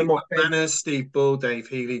 So Steve McManus, Steve Bull, Dave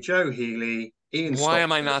Heeley, Joe Heeley, Ian Why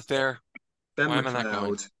am I not there? Ben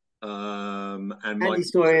McLeod, and Andy Mike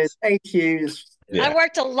Sawyers, AQs. Yeah. I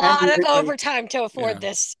worked a lot of overtime to afford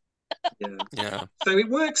this. Yeah. So it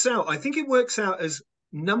works out. I think it works out as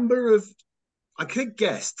number of, I think,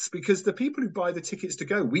 guests, because the people who buy the tickets to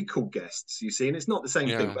go, we call guests, you see, and it's not the same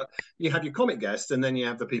thing, but you have your comic guests and then you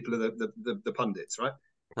have the people, the pundits, right?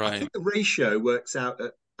 Right. I think the ratio works out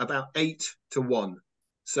at about 8 to 1.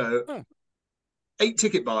 So 8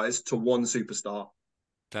 ticket buyers to 1 superstar.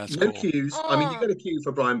 That's no cool. queues. I mean, you got a queue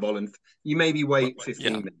for Brian Bolland. You maybe wait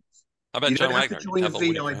 15 minutes. I bet you John don't have Wagner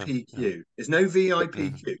to join a VIP queue. There's no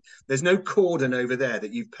VIP queue. There's no cordon over there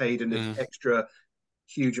that you've paid an extra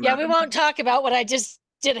huge amount. Yeah, we won't talk about what I just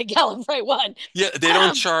did at Gallifrey 1. Yeah, they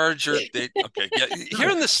don't charge or they. Okay, yeah. Here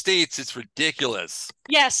in the States, it's ridiculous.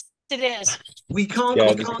 Yes, it is. We can't.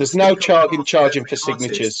 Yeah, we can't there's no charging for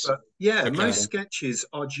signatures. But most sketches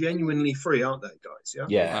are genuinely free, aren't they, guys? Yeah.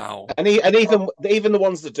 Yeah. Wow. And even the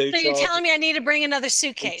ones that do. So you're telling me I need to bring another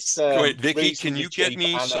suitcase? Wait, Vicky, can you get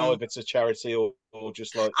me some? I know if it's a charity or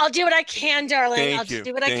just like. I'll do what I can, darling. I'll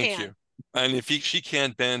do what I can. You. And if she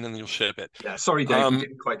can't, Ben, then you'll ship it. Yeah, sorry, Dave, we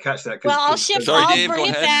didn't quite catch that. Well, I'll ship. Sorry, I'll Dave, bring go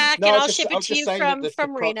it ahead. back, No, and I I'll was ship it to you saying that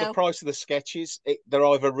from the Reno. price of the sketches, they're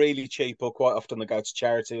either really cheap or quite often they go to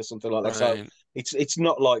charity or something like that. So Right. it's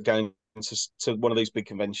not like going to one of these big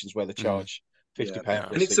conventions where they charge £50. Yeah.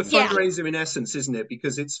 And it's a fundraiser in essence, isn't it?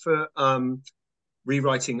 Because it's for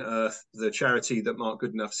Rewriting Earth, the charity that Mark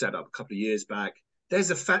Goodenough set up a couple of years back. There's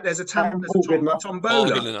a tombola.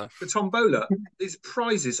 The tombola. These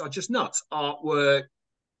prizes are just nuts. Artwork,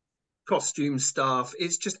 costume stuff.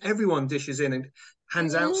 It's just everyone dishes in and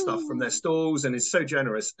hands out stuff from their stalls and is so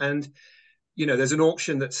generous. And you know, there's an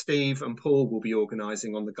auction that Steve and Paul will be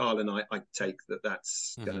organising on the gala night. I take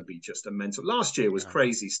that's going to be just a mental. Last year was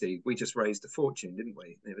crazy, Steve. We just raised a fortune, didn't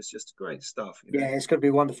we? It was just great stuff. You know? Yeah, it's going to be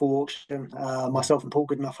a wonderful auction. Myself and Paul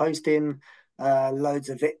Goodenough hosting. Loads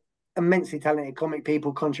of immensely talented comic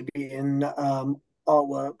people contributing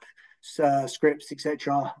artwork, scripts,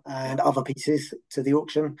 etc., and other pieces to the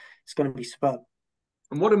auction. It's going to be superb.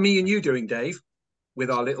 And what are me and you doing, Dave,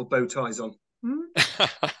 with our little bow ties on?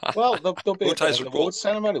 Well, there'll be an award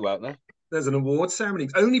ceremony, won't there? There's an award ceremony.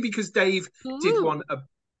 Only because Dave did one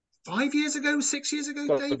 5 years ago, 6 years ago,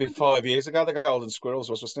 Dave? It'd be 5 years ago, the Golden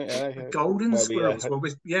Squirrels wasn't it? Yeah. Golden Squirrels. Well,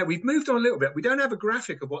 we've moved on a little bit. We don't have a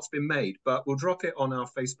graphic of what's been made, but we'll drop it on our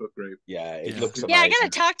Facebook group. Yeah, it looks amazing. Yeah, I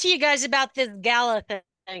got to talk to you guys about this gala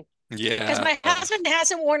thing. Yeah. Because my husband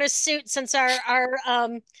hasn't worn a suit since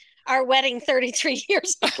our wedding 33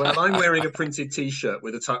 years ago. Well, I'm wearing a printed T-shirt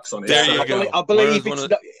with a tux on it. There you go. I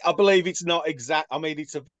believe it's not exact. I mean,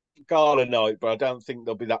 it's a gala night, but I don't think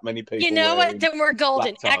there'll be that many people. You know what? Then we're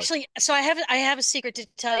golden. Actually, so I have a secret to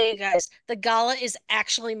tell you guys. The gala is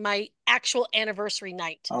actually my actual anniversary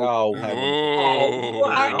night. Oh,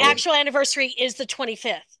 Our actual anniversary is the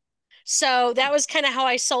 25th. So that was kind of how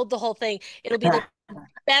I sold the whole thing. It'll be the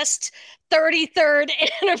best 33rd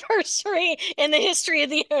anniversary in the history of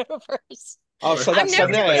the universe. Oh, so that's so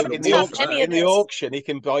now in the auction, he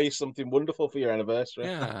can buy you something wonderful for your anniversary.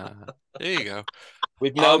 Yeah, there you go.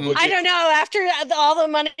 With no budget. I don't know. After all the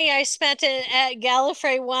money I spent at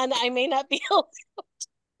Gallifrey 1, I may not be able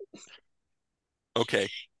to. Okay.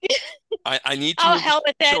 I need to. I'll help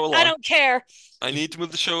with it. I don't care. I need to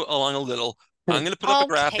move the show along a little. I'm going to put up a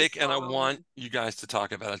graphic, and I want you guys to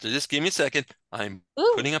talk about it. So just give me a second. I'm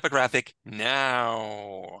putting up a graphic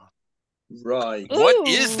now. Right. What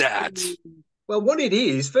is that? Well, what it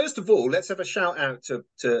is, first of all, let's have a shout out to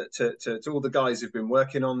all the guys who've been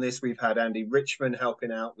working on this. We've had Andy Richmond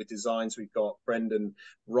helping out with designs. We've got Brendan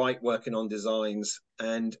Wright working on designs,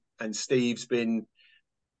 and Steve's been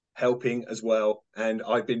helping as well. And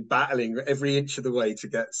I've been battling every inch of the way to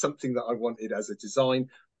get something that I wanted as a design.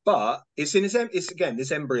 But it's again,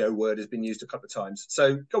 this embryo word has been used a couple of times.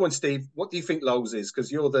 So go on, Steve. What do you think LoLz is?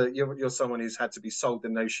 Because you're someone who's had to be sold the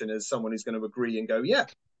notion as someone who's going to agree and go, yeah,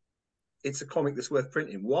 it's a comic that's worth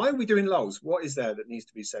printing. Why are we doing LoLz? What is there that needs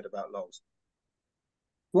to be said about LoLz?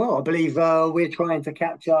 Well, I believe we're trying to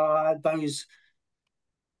capture those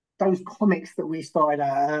comics that we started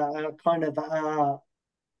kind of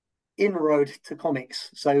inroad to comics.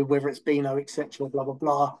 So whether it's Beano, etc., blah blah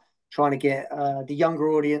blah. Trying to get the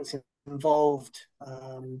younger audience involved,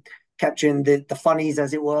 capturing the funnies,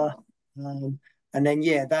 as it were. And then,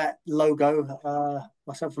 that logo,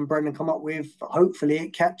 myself and Brendan come up with, hopefully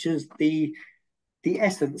it captures the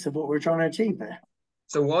essence of what we're trying to achieve there.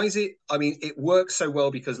 So why is it, I mean, it works so well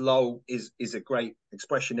because LOL is a great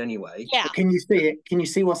expression anyway. Yeah. But can you see it? Can you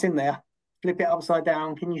see what's in there? Flip it upside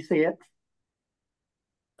down. Can you see it?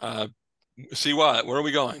 See what? Where are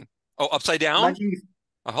we going? Oh, upside down?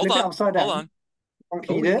 Hold on. Hold on.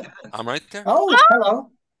 Can you do it? I'm right there. Oh,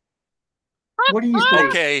 hello. What do you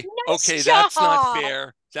think? Okay, that's not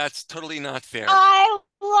fair. That's totally not fair. I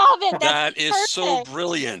love it. That is so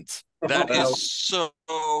brilliant. That is so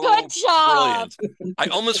good job. Brilliant. I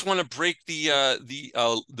almost want to break the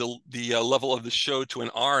level of the show to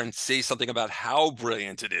an R and say something about how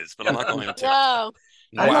brilliant it is, but I'm not going to. No.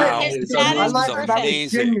 Wow, that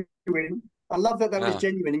amazing. Genuine. I love that was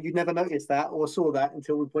genuine, and you never noticed that or saw that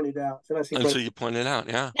until we pointed it out. So that's until you pointed it out,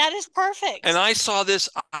 yeah. That is perfect. And I saw this.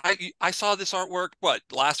 I saw this artwork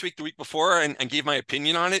last week, the week before, and gave my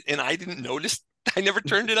opinion on it, and I didn't notice. I never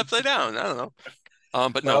turned it upside down. I don't know.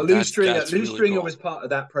 But no, Lou Stringer really cool. was part of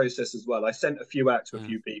that process as well. I sent a few out to a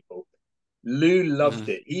few people. Lou loved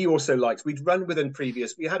it. He also likes. We'd run with him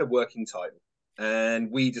previous. We had a working title. And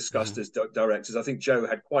we discussed as directors. I think Joe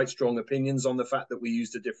had quite strong opinions on the fact that we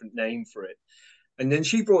used a different name for it. And then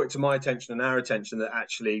she brought it to my attention and our attention that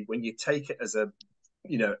actually, when you take it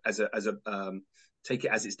take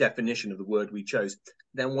it as its definition of the word we chose,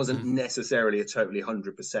 there wasn't necessarily a totally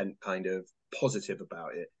 100% kind of positive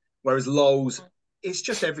about it. whereas LoLz, it's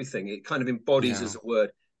just everything. It kind of embodies as a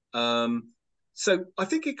word. So I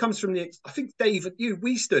think it comes from I think Dave,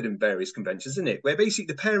 we stood in various conventions, isn't it? Where basically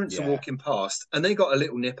the parents are walking past and they got a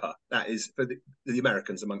little nipper. That is for the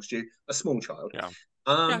Americans amongst you, a small child.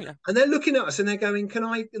 And they're looking at us and they're going, "Can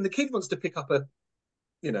I?" And the kid wants to pick up a,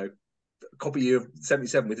 copy of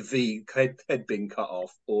 77 with a V head being cut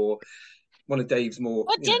off, or one of Dave's more.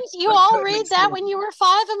 But didn't you all read that when you were 5?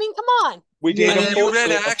 I mean, come on. We did. Yeah, you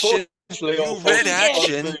read action. You read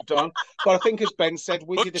action. Moved on. But I think, as Ben said,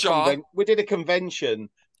 we did a convention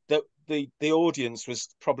that the audience was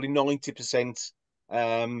probably 90%,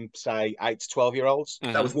 say 8 to 12-year-olds.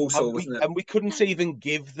 That was Walsall, wasn't it? And we couldn't even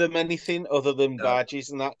give them anything other than badges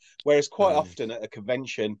and that. Whereas quite often at a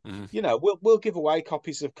convention, we'll give away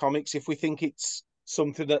copies of comics if we think it's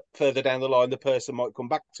something that further down the line the person might come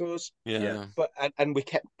back to us. But and we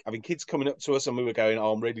kept having kids coming up to us and we were going,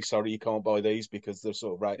 "Oh, I'm really sorry you can't buy these because they're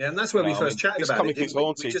sort of right." Yeah, and that's where we first chatted about comic it. Is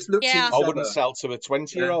haunted. We just looked at each I wouldn't sell to a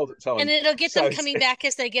 20-year-old at the time. And it'll get them coming back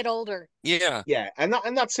as they get older. Yeah, and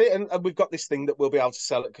that's it. And we've got this thing that we'll be able to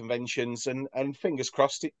sell at conventions, and fingers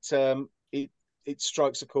crossed it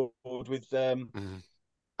strikes a chord with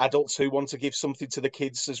adults who want to give something to the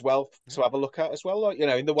kids as well to have a look at as well, like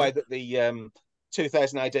in the way that the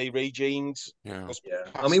 2000 AD regened.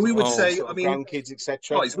 I mean, we would say, grandkids,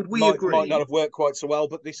 etc. Would we agree? Might not have worked quite so well,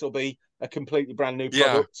 but this will be a completely brand new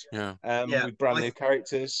product. With brand new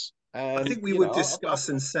characters. I think we would discuss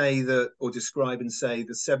and say that, or describe and say,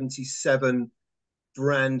 the 77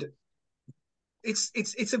 brand.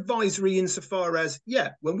 It's advisory insofar as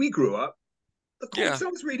when we grew up, the comics I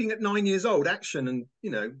was reading at 9 years old, action and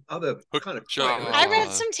other kind of. I read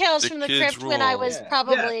some Tales from the Crypt when I was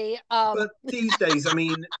probably. But these days, I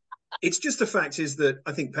mean, it's just the fact is that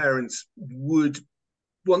I think parents would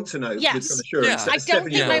want to know with some assurance. I don't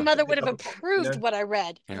think my mother would have approved what I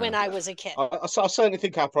read when I was a kid. I certainly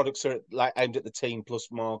think our products are aimed at the teen plus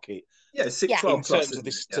market. 12 in plus, terms of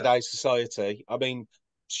this today's society. I mean,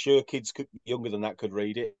 sure, kids younger than that could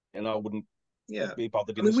read it, and I wouldn't. Be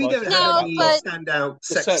bothered. I mean, we don't have any standout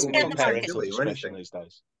sex or anything these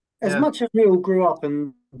days. As much as we all grew up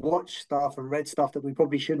and watched stuff and read stuff that we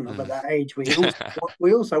probably shouldn't have at that age,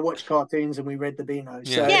 we also watched cartoons and we read the Beano.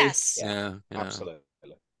 So Absolutely.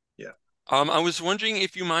 I was wondering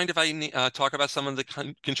if you mind if I talk about some of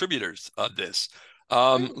the contributors of this.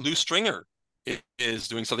 Lou Stringer is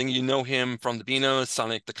doing something. You know him from the Beano,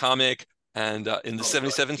 Sonic the Comic, and in the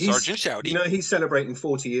 77 Sergeant Shouty. He's celebrating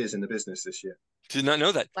 40 years in the business this year. Did not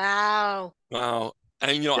know that. Wow. And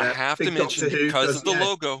I have to mention because of the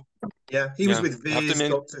logo. Yeah, he was with Viz,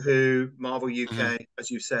 Doctor Who, Marvel UK, as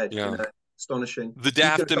you said. Astonishing. The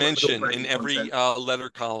Daft Dimension in every letter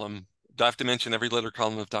column. Daft Dimension, every letter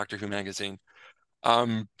column of Doctor Who magazine.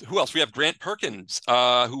 Who else? We have Grant Perkins,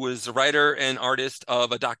 who was the writer and artist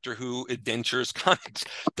of a Doctor Who Adventures comics.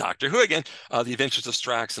 Doctor Who again, The Adventures of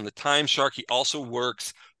Strax and the Time Shark. He also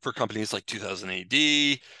works for companies like 2000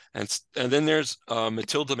 AD. And then there's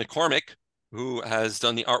Matilda McCormick, who has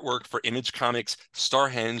done the artwork for Image Comics'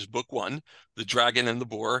 Starhenge Book 1, The Dragon and the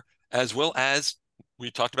Boar, as well as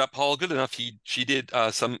we talked about Paul Goodenough. She did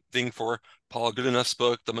something for Paul Goodenough's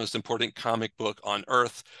book, The Most Important Comic Book on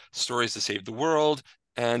Earth, Stories to Save the World.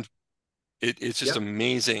 And it's just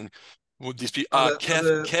amazing. Would these be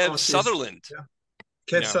Kev Sutherland?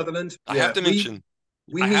 Kev Sutherland. I have to mention.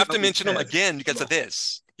 I have to mention him again because of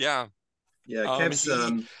this.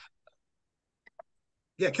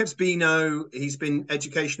 Kev's Beano. He's been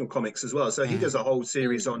educational comics as well. So he does a whole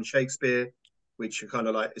series on Shakespeare, which are kind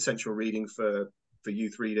of like essential reading for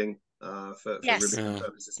youth reading, for revision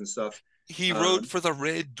purposes and stuff. He wrote for the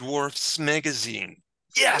Red Dwarfs magazine.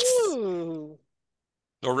 Yes. Ooh.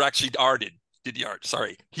 Or actually did the art.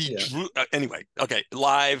 Sorry. He drew. Anyway, okay.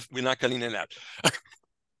 Live. We're not cutting it out.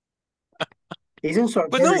 He's also a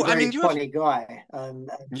very funny guy. I'm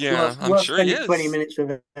sure he is. 20 minutes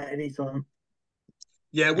with it any time.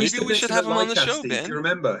 Yeah, maybe we should have him on the show, Ben. Do you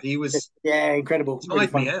remember? He was incredible.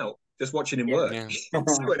 Tied me out just watching him work.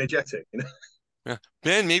 So energetic,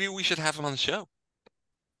 Ben, maybe we should have him on the show.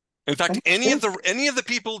 In fact, any of the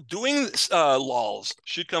people doing LoLz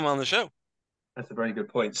should come on the show. That's a very good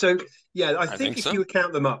point. So I think if you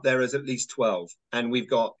count them up, there is at least 12, and we've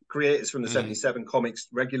got creators from the 77 comics,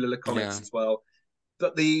 regular comics as well.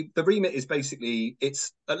 But the remit is basically,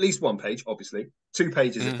 it's at least one page, obviously, 2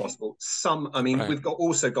 pages if possible. We've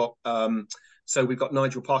also got we've got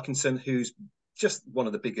Nigel Parkinson, who's just one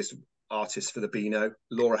of the biggest artists for the Beano,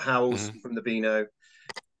 Laura Howells from the Beano.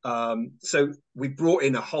 So we brought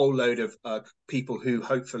in a whole load of people who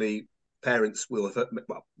hopefully parents will have,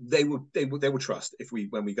 well, they will trust if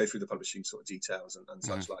when we go through the publishing sort of details and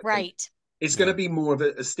such like. Right. It's going to be more of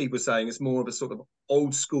a, as Steve was saying, it's more of a sort of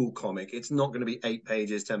old school comic. It's not going to be 8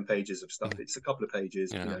 pages, 10 pages of stuff. It's a couple of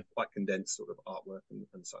pages, quite condensed sort of artwork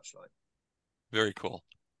and such like. Very cool.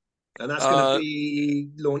 And that's going to be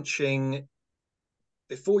launching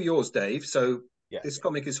before yours, Dave. So this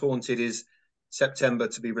comic is Haunted is September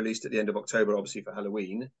to be released at the end of October, obviously for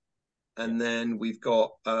Halloween. And then we've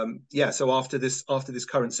got so after this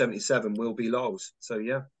current 77 will be LoLz. So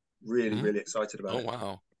yeah, really excited about it.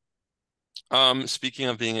 Oh wow. Speaking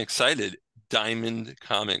of being excited, Diamond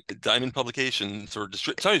Publications or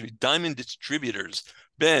Diamond Distributors.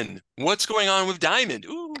 Ben, what's going on with Diamond?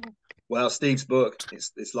 Ooh. Well, Steve's book,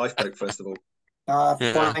 it's Lifeboat, first of all.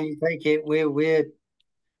 Fine, you take it.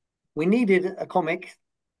 We needed a comic.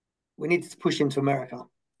 We needed to push into America.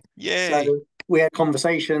 Yay. So we had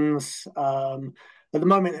conversations. At the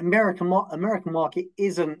moment, American market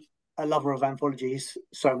isn't a lover of anthologies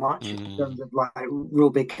so much in terms of like real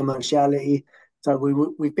big commerciality. So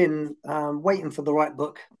we've been waiting for the right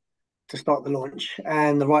book to start the launch,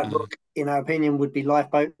 and the right book, in our opinion, would be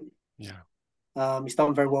Lifeboat. Yeah. It's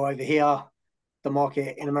done very well over here. The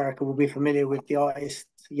market in America will be familiar with the artist.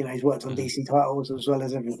 You know, he's worked on DC titles as well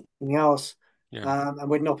as everything else. Yeah. And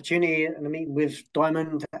we had an opportunity and a meeting with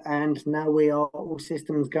Diamond, and now we are all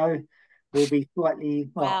systems go. We'll be only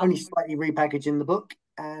slightly repackaging the book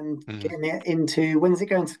and getting it into, when's it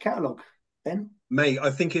going to the catalogue, Ben? May,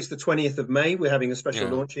 I think it's the 20th of May. We're having a special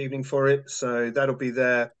launch evening for it. So that'll be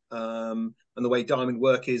there. And the way Diamond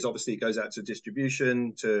work is, obviously, it goes out to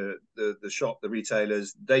distribution, to the shop, the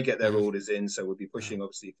retailers. They get their orders in. So we'll be pushing,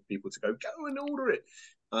 obviously, for people to go and order it.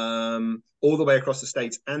 All the way across the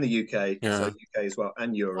States and the UK. So UK as well,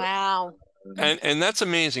 and Europe. Wow. And that's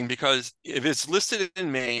amazing, because if it's listed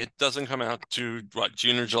in May, it doesn't come out to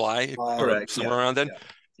June or July, correct, somewhere around then.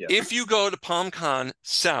 Yeah. If you go to PalmCon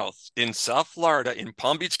South in South Florida in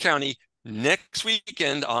Palm Beach County next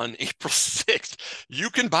weekend on April 6th, you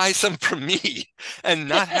can buy some from me and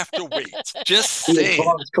not have to wait. Just saying.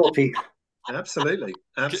 Copy. Absolutely.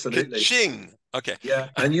 Ka-ching. Okay. Yeah.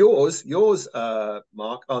 And yours,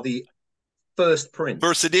 Mark, are the first print.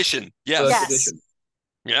 First edition. Yes. First edition.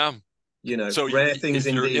 Yeah. You know, so rare things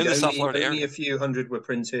indeed. In the South Florida only area. A few hundred were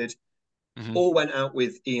printed. All went out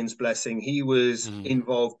with Ian's blessing. He was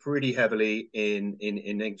involved pretty heavily in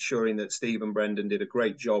ensuring that Steve and Brendan did a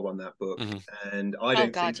great job on that book. And I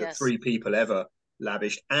don't think that 3 people ever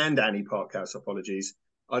lavished, and Annie Parkhouse, apologies,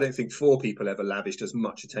 I don't think 4 people ever lavished as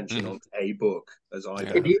much attention on a book as I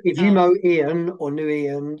did. If you know Ian or knew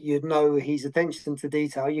Ian, you'd know his attention to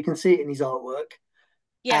detail. You can see it in his artwork.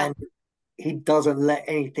 Yeah. And he doesn't let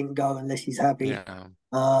anything go unless he's happy. Yeah.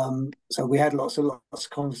 So we had lots of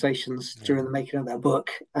conversations during the making of that book,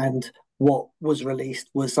 and what was released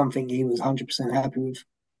was something he was 100% happy with,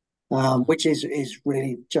 which is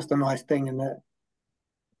really just a nice thing, and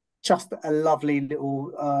just a lovely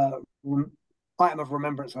little item of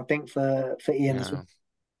remembrance, I think, for Ian as well.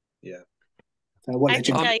 Yeah. So I can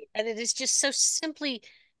tell you, and it is just so simply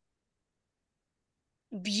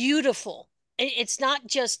beautiful. It's not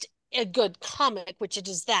just a good comic, which it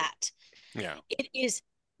is that. Yeah. It is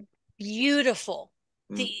beautiful.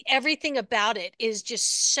 Everything about it is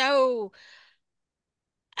just so,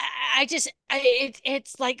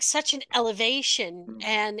 it's like such an elevation,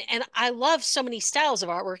 and I love so many styles of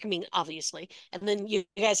artwork. I mean, obviously, and then you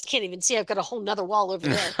guys can't even see, I've got a whole nother wall over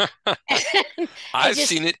there. I've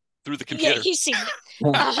seen it through the computer. Yeah, you've seen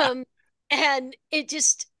it. And it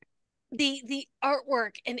just, the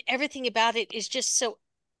artwork and everything about it is just so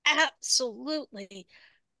absolutely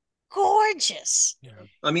gorgeous. Yeah.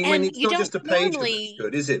 I mean, when it's not just a page that looks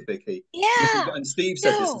good, is it, Vicky? Yeah. And Steve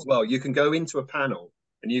said this as well. You can go into a panel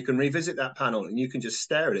and you can revisit that panel and you can just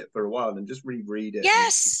stare at it for a while and just reread it.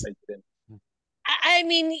 Yes. And take it in. I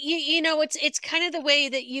mean, you know, it's kind of the way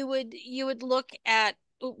that you would look at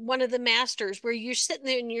one of the masters, where you're sitting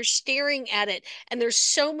there and you're staring at it, and there's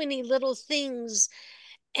so many little things,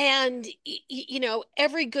 and you know,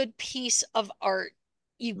 every good piece of art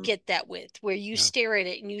you get that with, where you stare at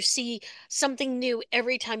it and you see something new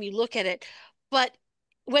every time you look at it. But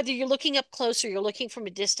whether you're looking up close or you're looking from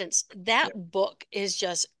a distance, that book is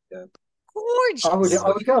just gorgeous. I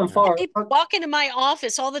would go and far. People walk into my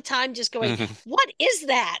office all the time just going, what is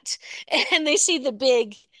that? And they see the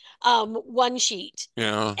big one sheet.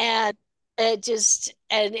 Yeah. And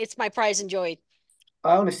it's my prize and joy.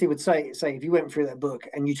 I honestly would say if you went through that book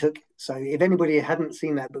and you took, so if anybody hadn't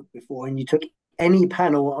seen that book before and you took any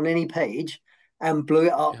panel on any page and blew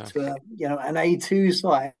it up to an A2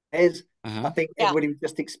 size, I think everybody would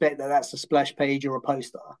just expect that that's a splash page or a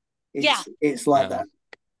poster. It's like that.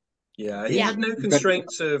 Yeah, he had no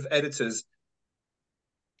constraints of editors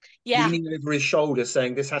leaning over his shoulder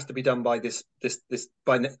saying this has to be done by this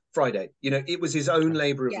by Friday. You know, it was his own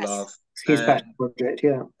labor of love. His passion project,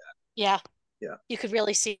 yeah. You could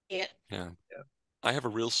really see it. Yeah. I have a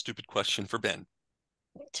real stupid question for Ben.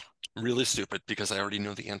 Really stupid because I already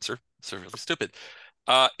know the answer. So really stupid.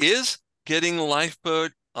 Is getting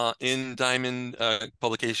Lifeboat in Diamond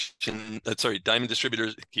publication, Diamond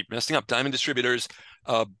Distributors, keep messing up, Diamond Distributors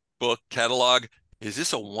book catalog, is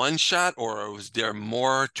this a one-shot or was there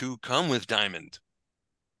more to come with Diamond?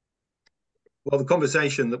 Well, the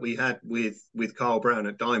conversation that we had with Carl Brown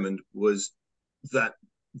at Diamond was that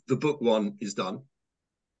the book 1 is done,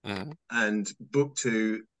 and book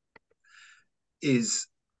 2 is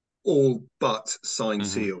all but signed,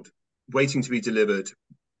 sealed, waiting to be delivered.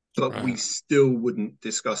 But we still wouldn't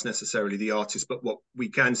discuss necessarily the artist. But what we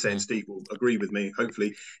can say, and Steve will agree with me,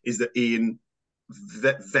 hopefully, is that Ian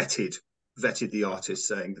vetted the artist,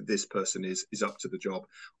 saying that this person is up to the job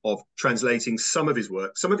of translating some of his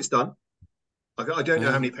work. Some of it's done. I don't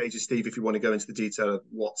know how many pages, Steve, if you want to go into the detail of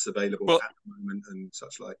what's available at the moment and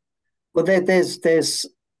such like. Well, there's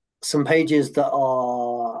some pages that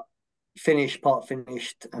are part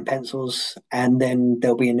finished and pencils, and then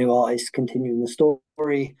there'll be a new artist continuing the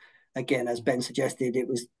story. Again, as Ben suggested,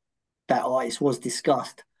 that artist was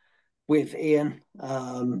discussed with Ian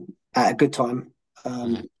at a good time,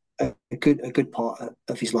 a good part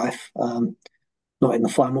of his life, not in the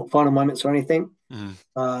final moments or anything.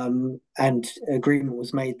 And agreement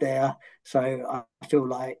was made there. So I feel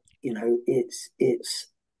like, you know, it's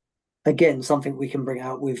again something we can bring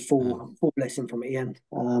out with full blessing from Ian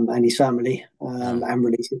and his family, and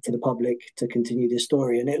release it to the public to continue this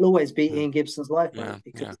story. And it'll always be Ian Gibson's life,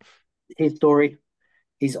 because his story,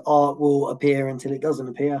 his art will appear until it doesn't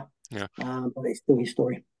appear. But it's still his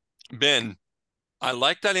story. Ben, I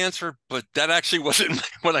like that answer, but that actually wasn't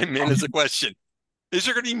what I meant as a question. Is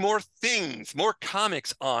there going to be more things, more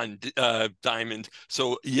comics on Diamond,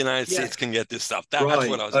 so the United States can get this stuff? That's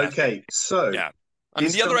what I was asking. Okay, so I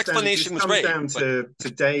mean, the other explanation was great. Down to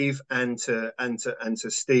Dave and to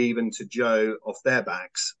Steve and to Joe off their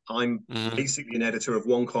backs. I'm basically an editor of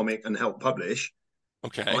one comic and help publish.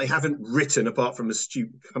 Okay. I haven't written, apart from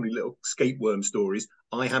how many little skateworm stories,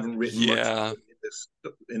 I haven't written much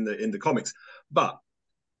in the comics. But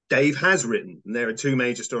Dave has written, and there are 2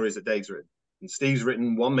 major stories that Dave's written. And Steve's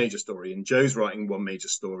written 1 major story, and Joe's writing 1 major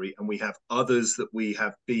story, and we have others that we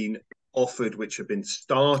have been offered, which have been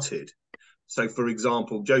started. So, for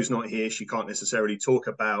example, Joe's not here. She can't necessarily talk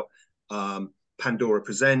about Pandora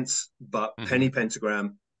Presents, but Penny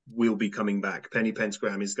Pentagram will be coming back. Penny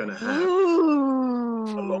Pentagram is going to have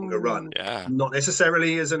a longer run. Not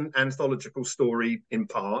necessarily as an anthological story in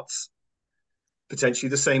parts. Potentially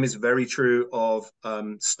the same is very true of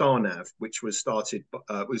Starnav, which was written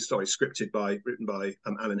by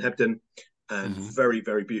Alan Hebden, and very,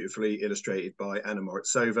 very beautifully illustrated by Anna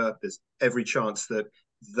Moritsova. There's every chance that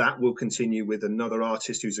will continue with another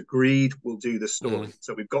artist who's agreed will do the story.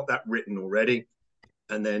 So we've got that written already.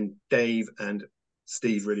 And then Dave and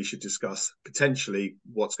Steve really should discuss potentially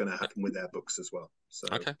what's going to happen with their books as well. So,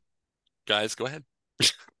 okay, guys, go ahead.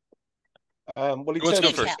 Well, in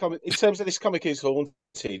terms of this comic is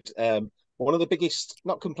Haunted, one of the biggest,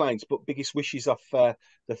 not complaints, but biggest wishes of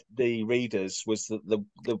the readers was that the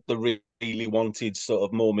really wanted sort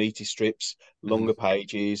of more meaty strips, longer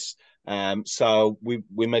pages. So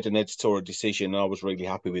we made an editorial decision, and I was really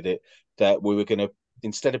happy with it, that we were going to,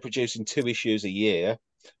 instead of producing 2 issues a year,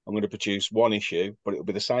 I'm going to produce 1 issue, but it'll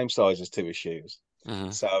be the same size as 2 issues.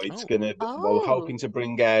 So it's going to, we're hoping to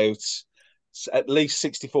bring out at least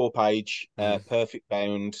 64-page perfect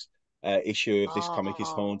bound issue of This Comic is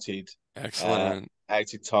Haunted. Excellent.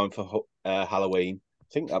 Out in time for Halloween. I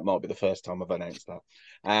think that might be the first time I've announced that.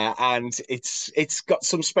 And it's got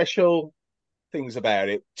some special things about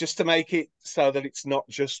it, just to make it so that it's not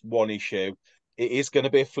just 1 issue. It is going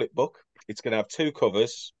to be a flip book. It's going to have 2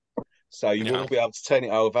 covers. So you will be able to turn it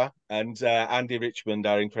over. And Andy Richmond,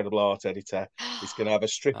 our incredible art editor, is going to have a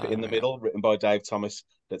strip in the middle written by Dave Thomas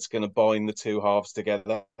that's going to bind the 2 halves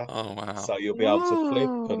together. Oh, wow. So you'll be able to flip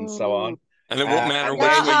and so on. And it won't matter which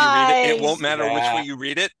way you read it. It won't matter which way you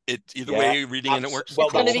read it. Either way you're reading it, it works. Well,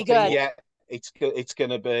 it's going to be good. Yeah, it's going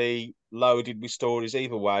to be loaded with stories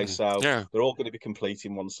either way. So they're all going to be complete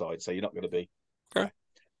in one side. So you're not going to be... Okay.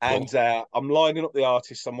 And I'm lining up the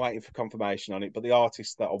artists. I'm waiting for confirmation on it. But the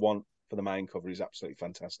artist that I want for the main cover is absolutely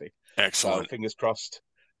fantastic. Excellent. So fingers crossed,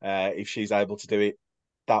 if she's able to do it,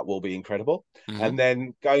 that will be incredible. And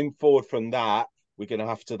then going forward from that, we're going to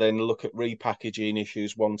have to then look at repackaging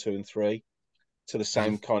issues 1, 2, and 3. to the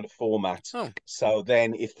same kind of format. Oh. So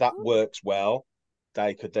then if that works well,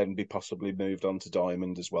 they could then be possibly moved on to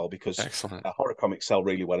Diamond as well, because horror comics sell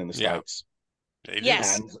really well in the States.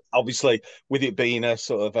 Yes. And obviously, with it being a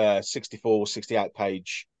sort of 64, 68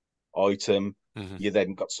 page item, you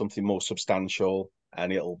then got something more substantial,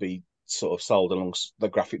 and it'll be sort of sold amongst the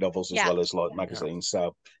graphic novels as well as like magazines.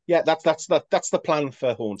 So yeah, that's the plan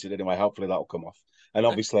for Haunted anyway. Hopefully that'll come off. And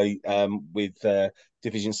obviously, with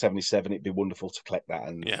Division 77, it'd be wonderful to collect that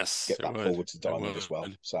and get that forward to Diamond as well.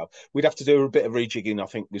 So we'd have to do a bit of rejigging, I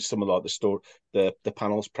think, with some of like the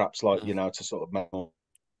panels, perhaps like to sort of make more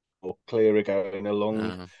clearer going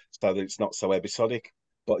along, so that it's not so episodic.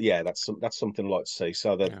 But yeah, that's something I'd like to see.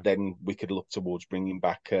 So that then we could look towards bringing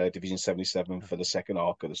back Division 77 for the second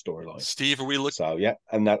arc of the storyline. Steve, are we looking? So yeah,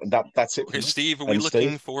 and that's it. Okay, Steve, are we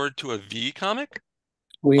looking forward to a V comic?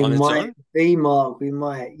 We might be, Mark. We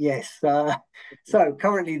might, yes. So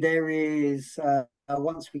currently there is,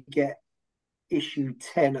 once we get issue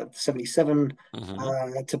 10 of 77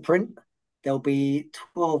 to print, there'll be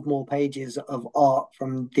 12 more pages of art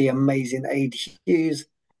from the amazing Ade Hughes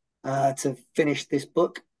to finish this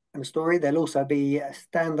book and story. There'll also be a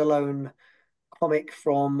standalone comic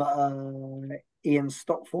from Ian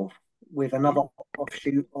Stockforth with another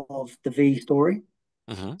offshoot of the V story.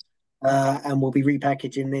 And we'll be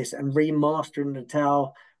repackaging this and remastering the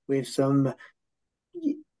towel with some.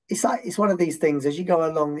 It's one of these things as you go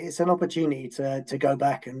along. It's an opportunity to go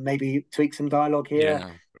back and maybe tweak some dialogue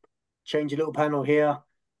here, change a little panel here.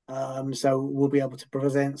 So we'll be able to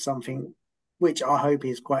present something which I hope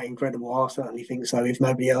is quite incredible. I certainly think so. If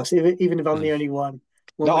nobody else, even if I'm the only one.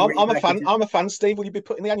 No, I'm a fan. I'm a fan. Steve, will you be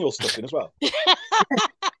putting the annual stuff in as well? Yeah.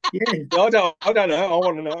 I don't know. I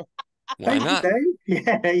want to know. Why not?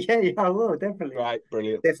 Yeah, I will definitely. Right,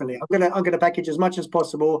 brilliant. Definitely, I'm gonna package as much as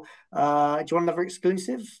possible. Do you want another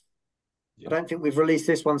exclusive? I don't think we've released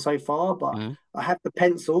this one so far, but I have the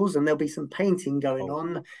pencils, and there'll be some painting going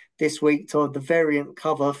on this week toward the variant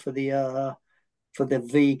cover for the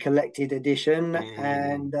V collected edition.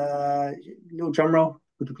 And little drum roll.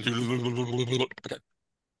 Okay.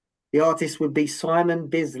 The artist would be Simon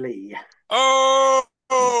Bisley. Oh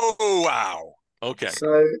wow. Okay.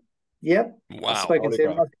 So. Yep. Wow. I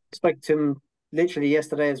spoke to him literally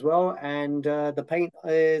yesterday as well, and the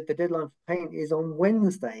deadline for paint is on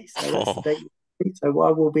Wednesday, so that's the date. So I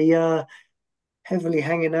will be heavily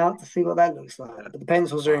hanging out to see what that looks like. But the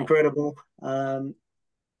pencils are incredible. I'm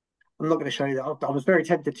not going to show you that. I was very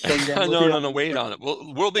tempted to show you that. No, wait on it.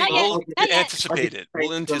 We'll anticipate it.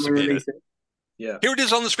 We'll anticipate it. Yeah. Here it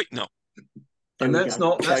is on the screen. No. And that's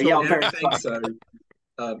not everything. So.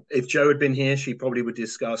 If Joe had been here, she probably would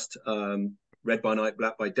discuss Red by Night,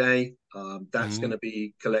 Black by Day. That's going to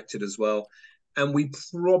be collected as well. And we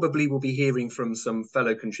probably will be hearing from some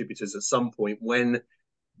fellow contributors at some point when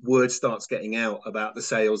word starts getting out about the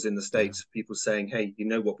sales in the States. People saying, hey, you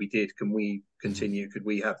know what we did? Can we continue? Could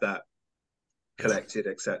we have that collected,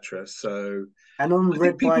 etc.? So and on I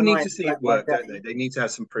think people need to see it work, don't they? They need to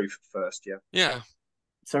have some proof first, Yeah.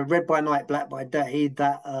 So Red by Night, Black by Day,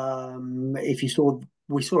 that if you saw,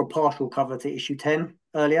 we saw a partial cover to issue 10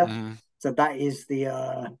 earlier. So that is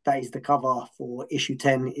the cover for issue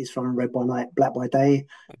 10 is from Red by Night, Black by Day.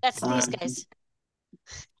 That's these guys.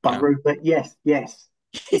 But yes,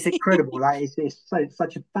 it's incredible. It's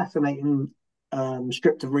such a fascinating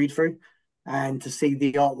strip to read through, and to see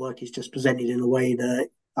the artwork is just presented in a way that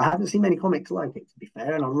I haven't seen many comics like it, to be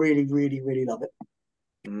fair, and I really, really, really love it.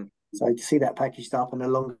 So to see that packaged up in a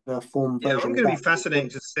longer form version. I'm going to be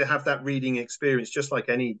fascinated to have that reading experience, just like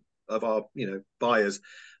any of our, buyers,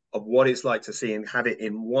 of what it's like to see and have it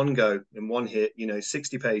in one go, in one hit,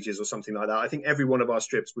 60 pages or something like that. I think every one of our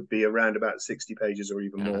strips would be around about 60 pages or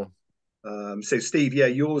even more. So Steve,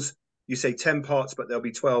 yours, you say 10 parts, but there'll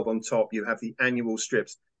be 12 on top. You have the annual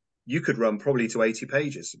strips. You could run probably to 80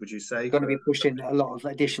 pages, would you say? Going to be pushing a lot of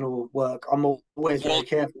additional work. I'm always very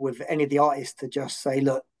careful with any of the artists to just say,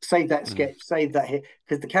 look, save that sketch, save that here,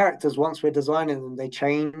 because the characters, once we're designing them, they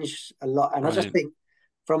change a lot. And I just think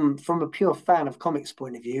from a pure fan of comics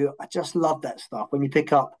point of view, I just love that stuff. When you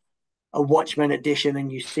pick up a Watchmen edition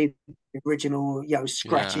and you see the original,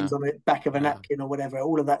 scratchings on the back of a napkin or whatever,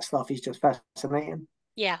 all of that stuff is just fascinating.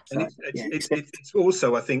 Yeah. And it's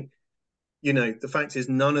also, I think, the fact is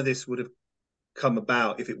none of this would have come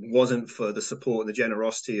about if it wasn't for the support and the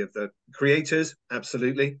generosity of the creators,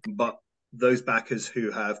 absolutely, but those backers who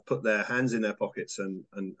have put their hands in their pockets and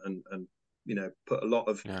put a lot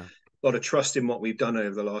of trust in what we've done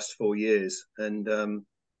over the last 4 years. And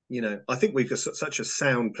I think we've got such a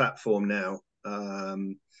sound platform now,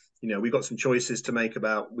 we've got some choices to make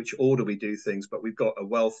about which order we do things, but we've got a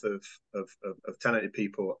wealth of talented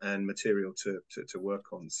people and material to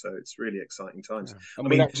work on. So it's really exciting times. And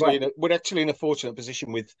we're actually in a fortunate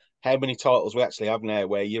position with how many titles we actually have now,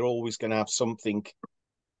 where you're always going to have something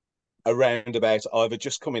around about either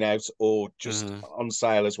just coming out or just on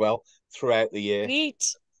sale as well throughout the year. Neat.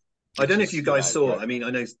 I don't know if you guys saw. I mean, I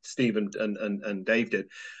know Steve and Dave did.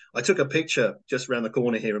 I took a picture just around the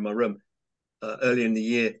corner here in my room earlier in the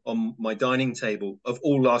year on my dining table of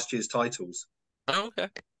all last year's titles. Oh, okay.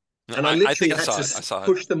 And I literally had to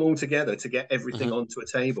push them all together to get everything onto a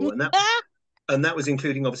table. And that was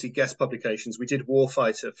including, obviously, guest publications. We did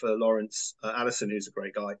Warfighter for Lawrence Allison, who's a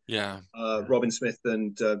great guy. Yeah. Robin Smith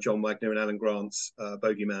and John Wagner and Alan Grant's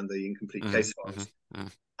Bogeyman, the Incomplete Case Files.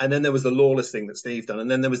 And then there was the Lawless thing that Steve done. And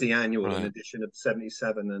then there was the annual edition of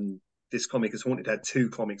 77. And this comic is Haunted had 2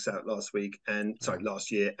 comics out last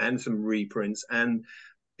year, and some reprints. And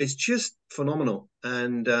it's just phenomenal.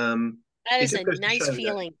 And that is a nice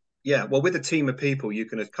feeling. Well, with a team of people, you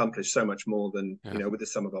can accomplish so much more than with the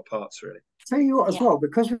sum of our parts, really. Tell you what, as well,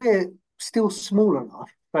 because we're still small enough.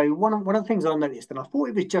 So one of the things I noticed, and I thought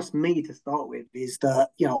it was just me to start with, is that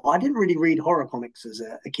I didn't really read horror comics as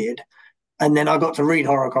a kid, and then I got to read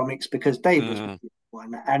horror comics because Dave was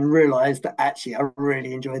one, and realised that actually I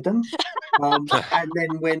really enjoyed them. And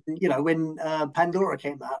then when Pandora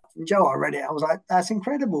came out from Joe, I read it. I was like, that's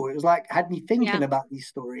incredible. It was like had me thinking about these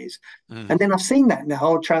stories. And then I've seen that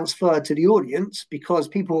now transfer to the audience, because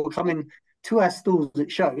people are coming to our stalls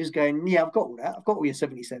at shows going, yeah, I've got all that. I've got all your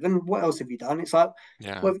 77. What else have you done? It's like,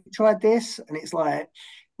 well, have you tried this? And it's like,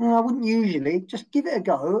 I wouldn't usually. Just give it a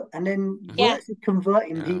go, and then we're actually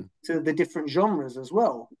converting people to the different genres as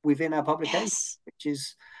well within our publication, which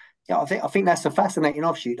is, I think that's a fascinating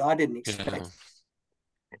offshoot I didn't expect.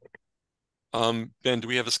 Ben, do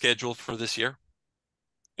we have a schedule for this year?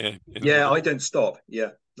 I don't stop. Yeah,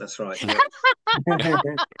 that's right.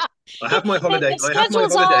 I have my holiday. I have my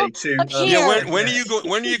holiday to.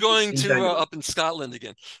 When are you going to up in Scotland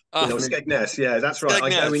again? Skegness. Yeah, that's right. I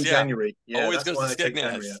go in January. Yeah, always goes to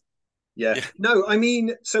Skegness. Yeah. No, I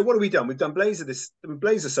mean, so what have we done? We've done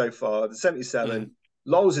Blazer so far. The 77.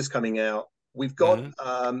 LoLz is coming out. We've got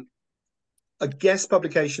a guest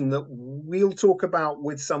publication that we'll talk about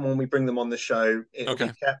with someone we bring them on the show. It'll be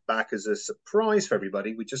kept back as a surprise for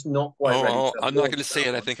everybody. We're just not quite ready. I'm not going to say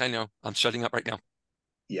it. I think I know. I'm shutting up right now.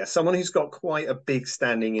 Yeah, someone who's got quite a big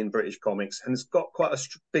standing in British comics and has got quite a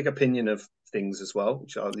big opinion of things as well,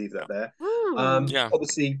 which I'll leave that there.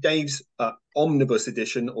 Obviously, Dave's omnibus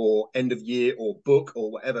edition or end of year or book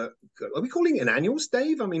or whatever. Are we calling it an annuals,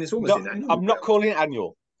 Dave? I mean, it's almost an annual. I'm not calling it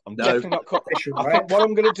annual. I'm definitely not calling it. I think what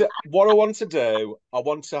I'm going to do, what I want to do, I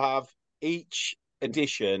want to have each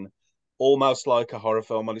edition almost like a horror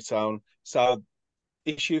film on its own. So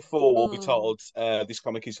issue 4 will be titled "This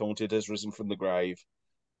Comic is Haunted, Has Risen from the Grave."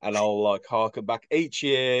 And I'll harken back each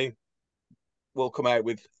year. We'll come out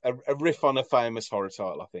with a riff on a famous horror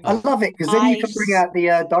title, I think. I love it, because then you can bring out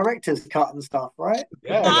the director's cut and stuff, right?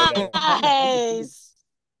 Nice.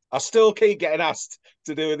 I still keep getting asked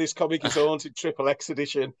to do This Comic is Haunted XXX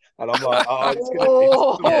edition, and I'm like,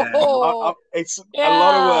 it's a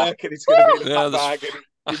lot of work, and it's going to be in the bag.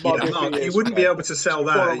 Mark, you wouldn't be able to sell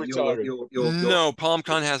that. No,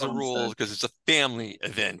 PalmCon has a rule because it's a family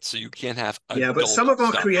event, so you can't have. But some of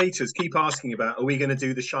our creators keep asking about, are we going to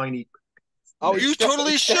do the shiny? Oh, you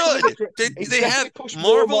totally should. They have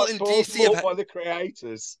Marvel and DC by the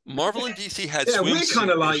creators. Marvel and DC had we're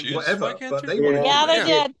kind of like whatever, but they wanted. Yeah, they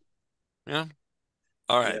did. Yeah.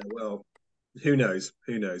 All right. Yeah, well, who knows?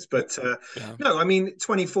 But no, I mean,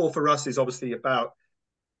 24 for us is obviously about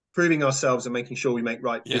proving ourselves and making sure we make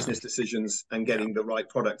right business decisions and getting the right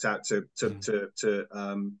product out to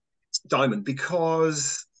Diamond,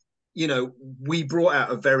 because we brought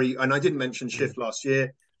out and I didn't mention Shift last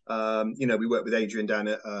year. We worked with Adrian down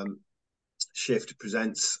at Shift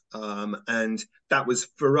Presents, and that was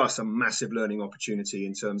for us a massive learning opportunity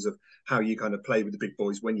in terms of how you kind of play with the big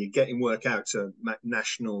boys when you're getting work out to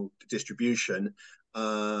national distribution.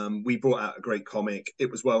 We brought out a great comic.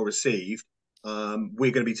 It was well received.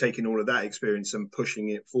 We're going to be taking all of that experience and pushing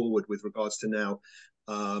it forward with regards to now,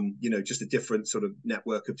 just a different sort of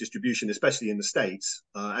network of distribution, especially in the States.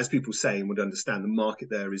 As people say and would understand, the market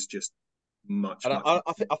there is just much. And I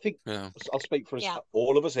think I'll speak for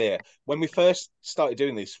all of us here. When we first started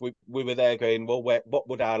doing this, we were there going, well, what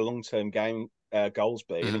would our long-term game goals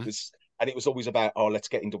be? And it was always about, let's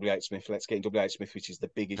get in W.H. Smith, which is the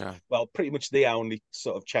biggest, well, pretty much the only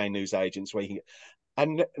sort of chain news agents where you can get.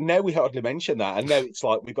 And now we hardly mention that, and now it's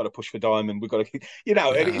like we've got to push for Diamond. We've got to,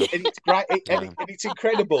 and it's great, and it's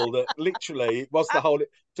incredible that literally it was the whole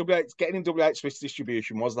getting in WH Smith's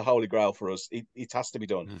distribution was the holy grail for us. It has to be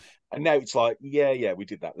done, and now it's like, yeah, we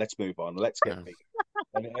did that. Let's move on. Let's get big.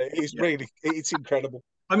 And it's really, it's incredible.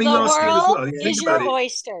 I mean, the last year as well. world is your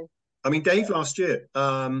oyster. I mean, Dave, last year,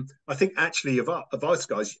 I think actually of us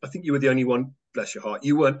guys, I think you were the only one, bless your heart,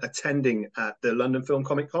 you weren't attending at the London Film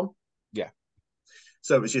Comic Con. Yeah.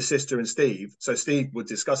 So it was your sister and Steve. So Steve would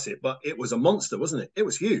discuss it, but it was a monster, wasn't it? It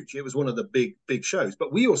was huge. It was one of the big shows.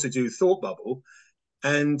 But we also do Thought Bubble,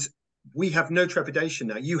 and we have no trepidation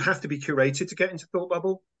now. You have to be curated to get into Thought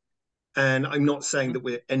Bubble. And I'm not saying that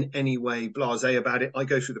we're in any way blasé about it. I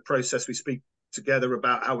go through the process. We speak together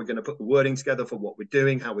about how we're going to put the wording together for what we're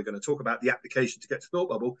doing, how we're going to talk about the application to get to Thought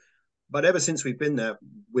Bubble. But ever since we've been there,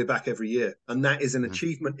 we're back every year. And that is an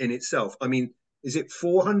achievement in itself. I mean, is it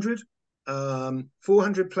 400?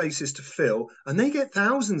 400 places to fill, and they get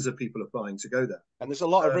thousands of people applying to go there. And there's a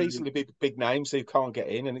lot of reasonably big names who can't get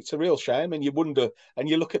in, and it's a real shame. And you wonder, and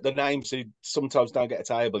you look at the names who sometimes don't get a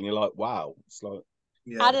table, and you're like, wow, it's like,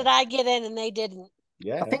 how did I get in and they didn't?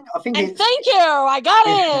 Yeah, I think and thank you, I got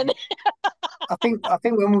in. I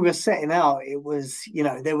think when we were setting out, it was,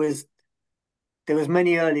 there was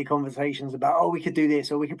many early conversations about, oh, we could do this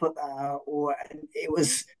or we could put that out, or it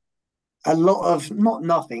was a lot of not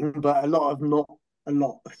nothing, but a lot of not a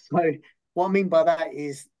lot. So what I mean by that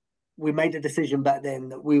is we made a decision back then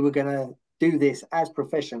that we were going to do this as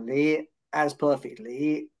professionally, as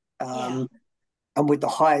perfectly, and with the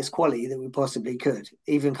highest quality that we possibly could,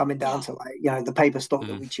 even coming down to the paper stock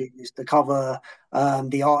that we choose, the cover,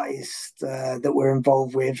 the artist that we're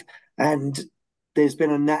involved with. And there's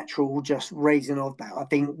been a natural just raising of that. I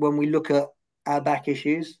think when we look at our back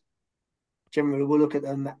issues, generally we'll look at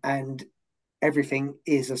them and everything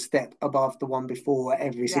is a step above the one before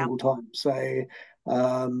every single time. So,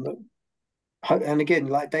 and again,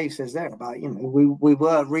 like Dave says there about, we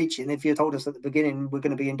were reaching, if you told us at the beginning we're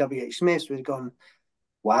going to be in WH Smith's, we'd gone,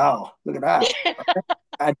 wow, look at that.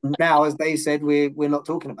 And now, as Dave said, we're not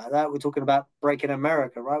talking about that. We're talking about breaking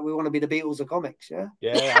America, right? We want to be the Beatles of comics, yeah?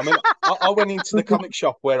 Yeah, I mean, I went into the comic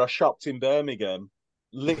shop where I shopped in Birmingham,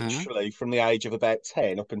 literally from the age of about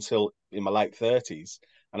 10 up until in my late 30s.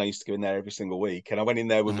 And I used to go in there every single week. And I went in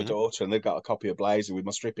there with my daughter and they've got a copy of Blazer with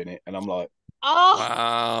my strip in it. And I'm like, oh,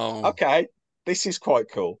 wow. Okay, this is quite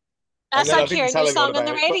cool. That's like hearing your song on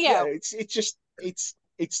the radio. Yeah,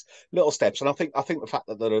 it's little steps. And I think the fact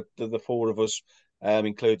that the four of us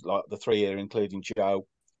include like the three here, including Joe,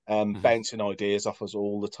 bouncing ideas off us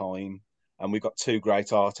all the time. And we've got two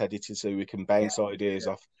great art editors who we can bounce ideas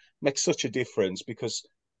off. Makes such a difference because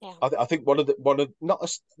I think one of not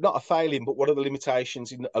a failing, but one of the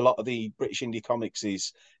limitations in a lot of the British indie comics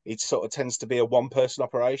is it sort of tends to be a one-person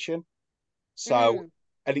operation. So,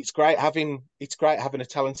 and it's great having a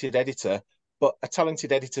talented editor, but a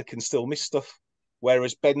talented editor can still miss stuff.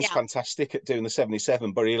 Whereas Ben's fantastic at doing the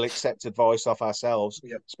 77, but he'll accept advice off ourselves,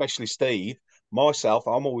 especially Steve. Myself,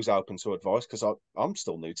 I'm always open to advice because I'm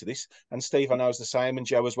still new to this, and Steve I know is the same, and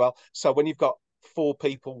Joe as well. So when you've got four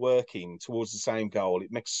people working towards the same goal,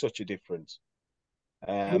 it makes such a difference.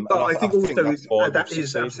 But I think that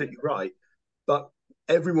is absolutely right. But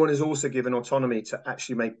everyone is also given autonomy to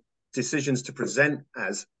actually make decisions to present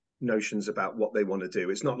as notions about what they want to do.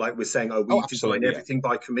 It's not like we're saying, oh, we design everything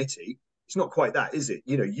by committee. It's not quite that, is it?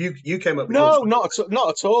 You came up with not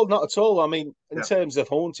at all. I mean, in terms of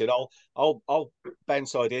Haunted, I'll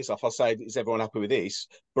bounce ideas off. I'll say, is everyone happy with this?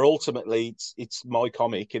 But ultimately, it's my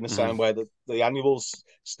comic in the same way that the annuals,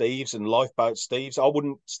 Steve's and Lifeboat Steve's. I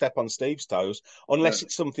wouldn't step on Steve's toes unless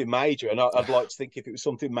it's something major. And I'd like to think if it was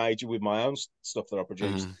something major with my own stuff that I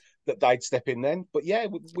produced, that they'd step in then. But yeah,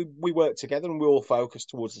 we work together and we all focus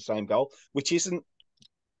towards the same goal, which isn't.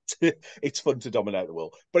 It's fun to dominate the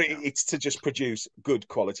world, but it's to just produce good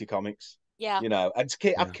quality comics. And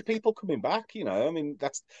to have people coming back. I mean,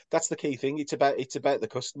 that's the key thing. It's about the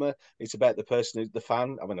customer. It's about the person, the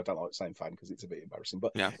fan. I mean, I don't like saying fan because it's a bit embarrassing,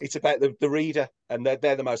 but it's about the reader, and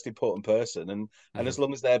they're the most important person. And as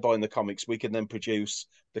long as they're buying the comics, we can then produce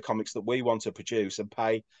the comics that we want to produce and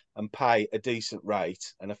pay a decent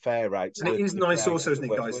rate and a fair rate. And it is nice also,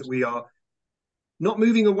 isn't it, guys, that we are not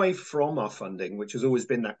moving away from our funding, which has always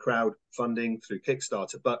been that crowd funding through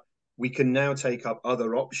Kickstarter, but we can now take up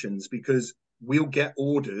other options because we'll get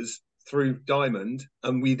orders through Diamond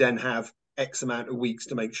and we then have X amount of weeks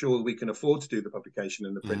to make sure that we can afford to do the publication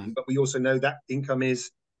and the printing. But we also know that income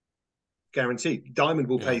is guaranteed. Diamond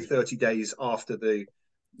will pay 30 days after the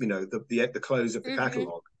close of the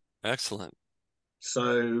catalogue. Excellent.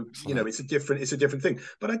 So, you know, it's a different thing.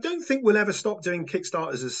 But I don't think we'll ever stop doing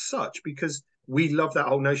Kickstarters as such, because we love that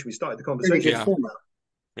whole notion. We started the Really conversation. good format.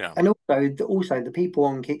 Yeah. And also the people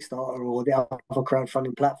on Kickstarter or the other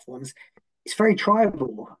crowdfunding platforms, it's very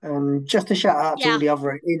tribal. Just to shout out to all the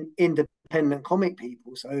other independent comic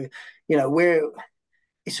people. So, you know,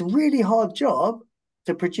 it's a really hard job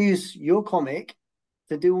to produce your comic,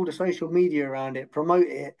 to do all the social media around it, promote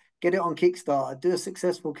it, get it on Kickstarter, do a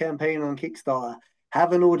successful campaign on Kickstarter,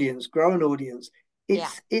 have an audience, grow an audience.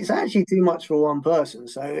 It's actually too much for one person.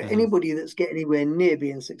 So anybody that's getting anywhere near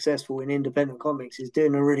being successful in independent comics is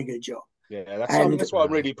doing a really good job. Yeah, that's why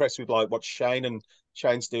I'm really impressed with like what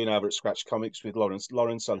Shane's doing over at Scratch Comics with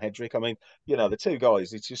Lawrence on Hedrick. I mean, you know, the two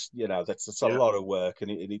guys, it's just, you know, that's a lot of work, and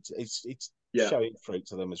it's showing fruit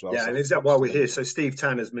to them as well. Yeah, so and is that why we're here? So Steve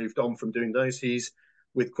Tanner's moved on from doing those. He's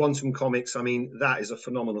with Quantum Comics. I mean, that is a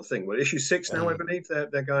phenomenal thing. Well, issue 6 now, I believe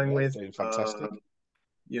they're going with. Doing fantastic.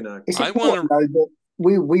 You know, it's important though that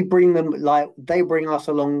we bring them, like they bring us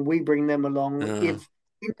along, we bring them along. If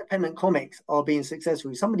independent comics are being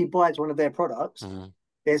successful, if somebody buys one of their products,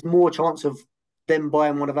 there's more chance of them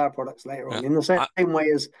buying one of our products later on. In the same way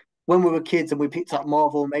as when we were kids and we picked up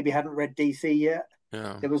Marvel and maybe hadn't read DC yet,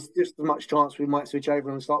 there was just as much chance we might switch over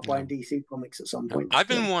and start buying DC comics at some point. I've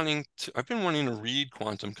been wanting to read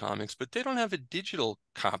Quantum Comics, but they don't have a digital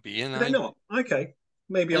copy, and they're not okay.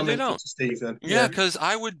 Maybe I'll mention it to Steve then. Yeah, because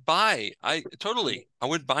I would buy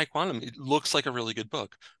Quantum. It looks like a really good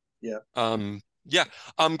book. Yeah.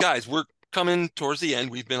 Guys, we're coming towards the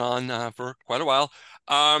end. We've been on for quite a while.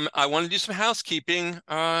 I want to do some housekeeping.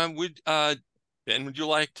 Ben, would you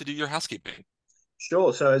like to do your housekeeping?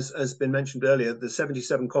 Sure. So as been mentioned earlier, the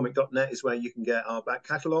 77comic.net is where you can get our back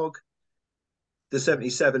catalogue. The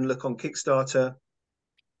 77 look on Kickstarter.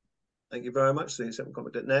 Thank you very much,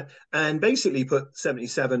 77comic.net. And basically put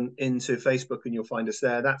 77 into Facebook and you'll find us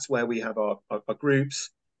there. That's where we have our groups.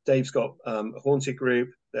 Dave's got a Haunted group.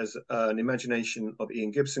 There's an Imagination of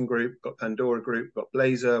Ian Gibson group. Got Pandora group. Got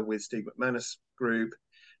Blazer with Steve McManus group.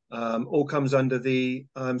 All comes under the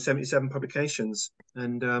 77 Publications.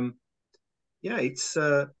 And it's...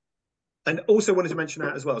 and also wanted to mention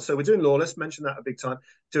that as well. So we're doing LoLz, mention that a big time.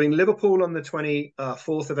 Doing Liverpool on the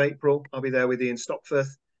 24th of April. I'll be there with Ian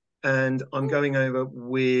Stockforth. And I'm going over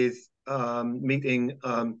with meeting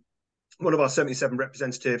one of our 77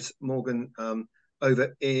 representatives, Morgan,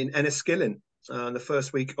 over in Enniskillen, the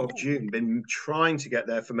first week of June. Been trying to get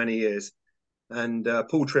there for many years. And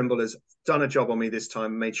Paul Trimble has done a job on me this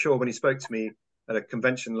time, made sure when he spoke to me at a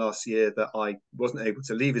convention last year that I wasn't able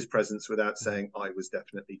to leave his presence without saying I was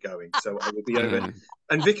definitely going. So I will be over.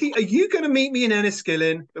 And Vicky, are you going to meet me in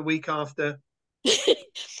Enniskillen the week after?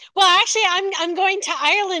 Well, actually, I'm going to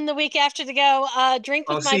Ireland the week after to go drink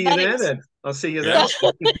with my buddies. I'll see you there then. I'll see you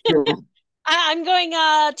there. I'm going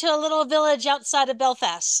to a little village outside of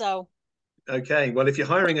Belfast. So. Okay. Well, if you're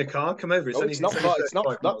hiring a car, come over. It's not far. It's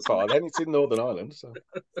not far. Then it's in Northern Ireland. So.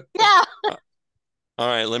 Yeah. All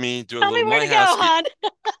right, let me do a Tell little me where to go, hon.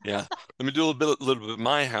 Yeah, let me do a little bit of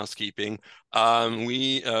my housekeeping.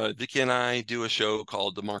 Vicky and I do a show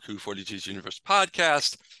called the MarkWho77 Universe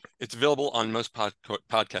Podcast. It's available on most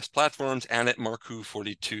podcast platforms and at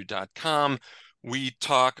MarkWho42.com. We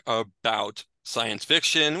talk about science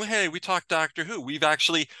fiction. Hey, we talk Doctor Who. We've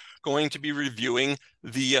actually going to be reviewing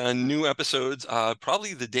the new episodes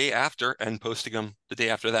probably the day after and posting them the day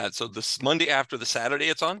after that. So this Monday after the Saturday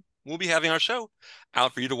it's on, we'll be having our show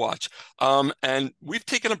out for you to watch. And we've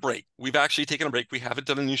taken a break. We've actually taken a break. We haven't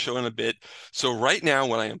done a new show in a bit. So right now,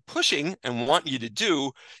 what I am pushing and want you to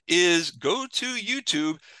do is go to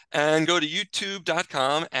YouTube and go to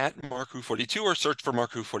youtube.com at MarkWho42 or search for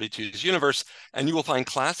MarkWho42's Universe. And you will find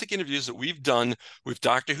classic interviews that we've done with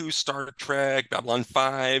Doctor Who, Star Trek, Babylon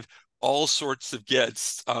 5, all sorts of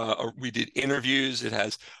guests. We did interviews. It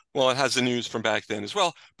has the news from back then as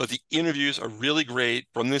well, but the interviews are really great.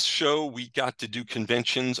 From this show, we got to do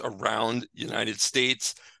conventions around the United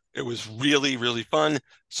States. It was really, really fun.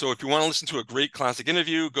 So if you want to listen to a great classic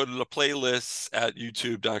interview, go to the playlists at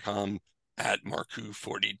youtube.com at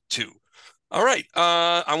MarkWho42. All right.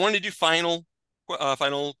 I want to do final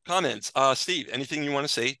comments. Steve, anything you want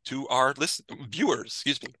to say to our viewers?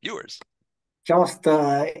 Just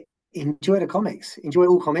enjoy the comics, enjoy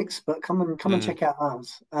all comics, but come and check out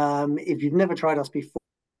ours. If you've never tried us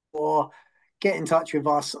before, get in touch with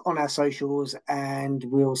us on our socials and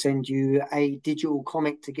we'll send you a digital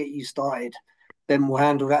comic to get you started. Then we'll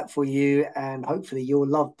handle that for you and hopefully you'll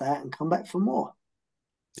love that and come back for more.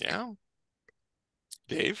 Yeah.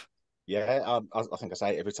 Dave? Yeah, I think I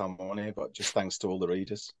say it every time I'm on here, but just thanks to all the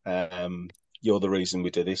readers. You're the reason we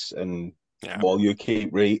do this, and Yeah. While you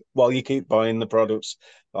keep buying the products,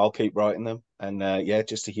 I'll keep writing them. And yeah,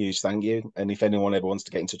 just a huge thank you. And if anyone ever wants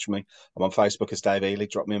to get in touch with me, I'm on Facebook as Dave Heeley.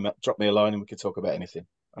 Drop me a line and we can talk about anything.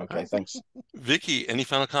 Okay, right. Thanks. Vicky, any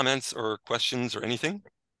final comments or questions or anything?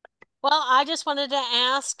 Well, I just wanted to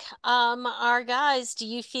ask our guys, do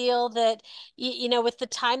you feel that, you know, with the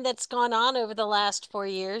time that's gone on over the last 4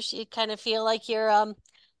 years, you kind of feel like you're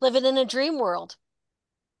living in a dream world?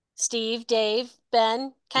 Steve, Dave,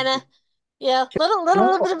 Ben, kind of, yeah,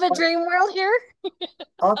 little bit of a dream world here.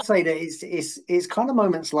 I'd say that it's kind of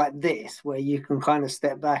moments like this where you can kind of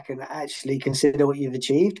step back and actually consider what you've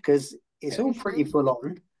achieved, because it's Very all pretty true. full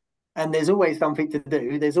on, and there's always something to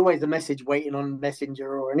do. There's always a message waiting on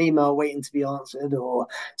Messenger, or an email waiting to be answered, or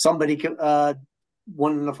somebody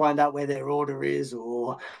wanting to find out where their order is,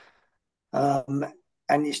 or and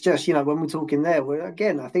it's just, you know, when we're talking there,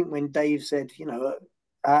 again, I think when Dave said, you know,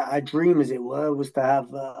 our dream, as it were, was to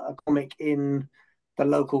have a comic in the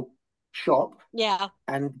local shop, Yeah.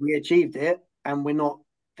 and we achieved it, and we're not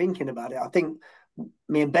thinking about it. I think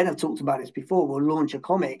me and Ben have talked about this before. We'll launch a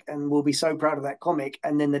comic and we'll be so proud of that comic,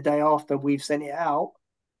 and then the day after we've sent it out,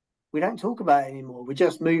 we don't talk about it anymore. We're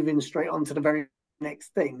just moving straight on to the very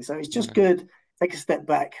next thing. So it's just good. Take a step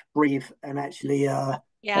back, breathe, and actually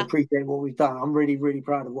appreciate what we've done. I'm really, really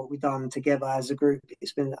proud of what we've done together as a group.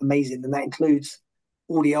 It's been amazing, and that includes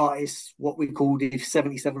all the artists, what we call the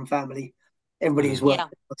 77 family, everybody who's worked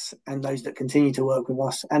with us, and those that continue to work with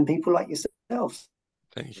us, and people like yourselves.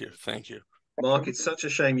 Thank you. Mark, it's such a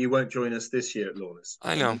shame you won't join us this year at LoLz.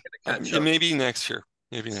 I know. Maybe next year.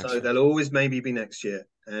 So there'll always maybe be next year.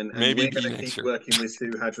 And maybe we're going to keep working with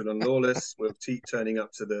Sue Hadron on LoLz. We'll keep turning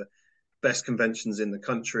up to the best conventions in the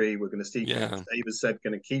country. We're going to keep, as David said,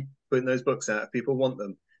 going to keep putting those books out if people want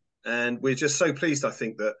them. And we're just so pleased, I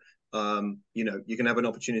think, that you know, you can have an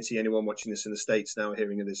opportunity. Anyone watching this in the States now,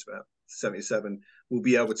 hearing of this about 77, will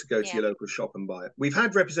be able to go to your local shop and buy it. We've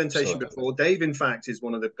had representation before. Dave, in fact, is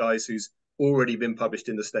one of the guys who's already been published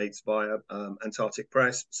in the States via Antarctic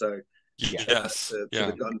Press. So to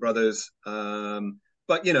the Gunn Brothers.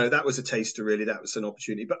 But, you know, that was a taster, really. That was an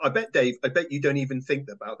opportunity. But I bet, Dave, you don't even think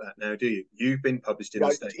about that now, do you? You've been published in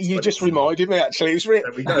the States. You just reminded me, actually. It's really,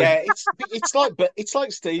 it's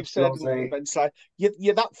like Steve said, and Ben said,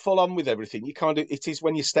 you're that full on with everything. You kind of, it is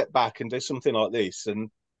when you step back and do something like this, and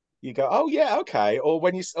you go, oh yeah, okay. Or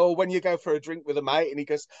when you go for a drink with a mate, and he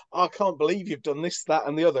goes, oh, I can't believe you've done this, that,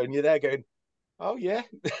 and the other, and you're there going, oh yeah.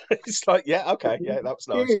 It's like, yeah, okay, yeah, that was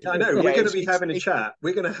nice. I know. We're going to be having a chat.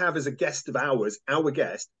 We're going to have as a guest of ours, our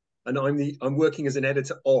guest, and I'm working as an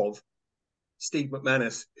editor of Steve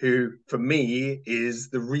McManus, who for me is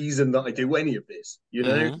the reason that I do any of this. You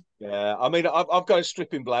know? Yeah, I mean, I've got a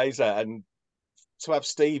stripping blazer, and to have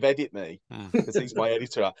Steve edit me, because he's my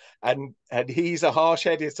editor, and he's a harsh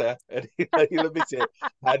editor, and he'll admit it,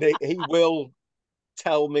 and he will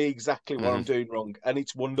tell me exactly what I'm doing wrong, and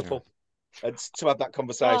it's wonderful. And to have that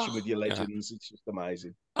conversation with your legends, it's just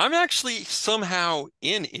amazing. I'm actually somehow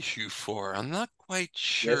in issue 4. I'm not quite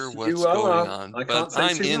sure what's going on, but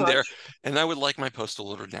I'm in there, and I would like my postal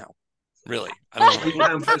order now. Really, I don't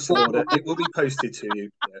know. Postal order. It will be posted to you.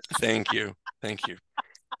 Yes. Thank you.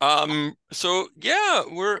 So yeah,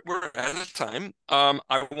 we're out of time.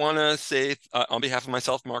 I want to say on behalf of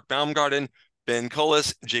myself, Mark Baumgarten, Ben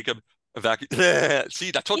Cullis, Jacob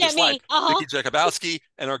See, I told you it's live. Vicky Jakubowski,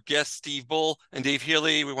 and our guests, Steve Bull and Dave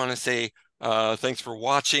Heeley. We want to say thanks for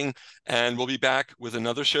watching, and we'll be back with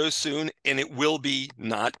another show soon. And it'll be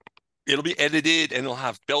edited, and it'll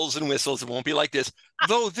have bells and whistles. It won't be like this,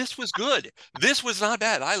 though. This was good. This was not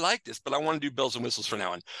bad. I like this, but I want to do bells and whistles from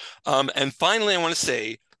now on. And finally, I want to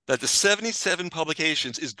say that the 77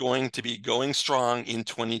 Publications is going to be going strong in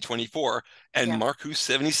 2024, and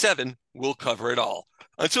MarkWho77 will cover it all.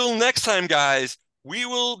 Until next time, guys, we're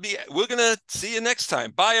gonna see you next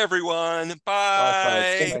time. Bye, everyone.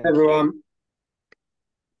 Bye. Thanks, everyone.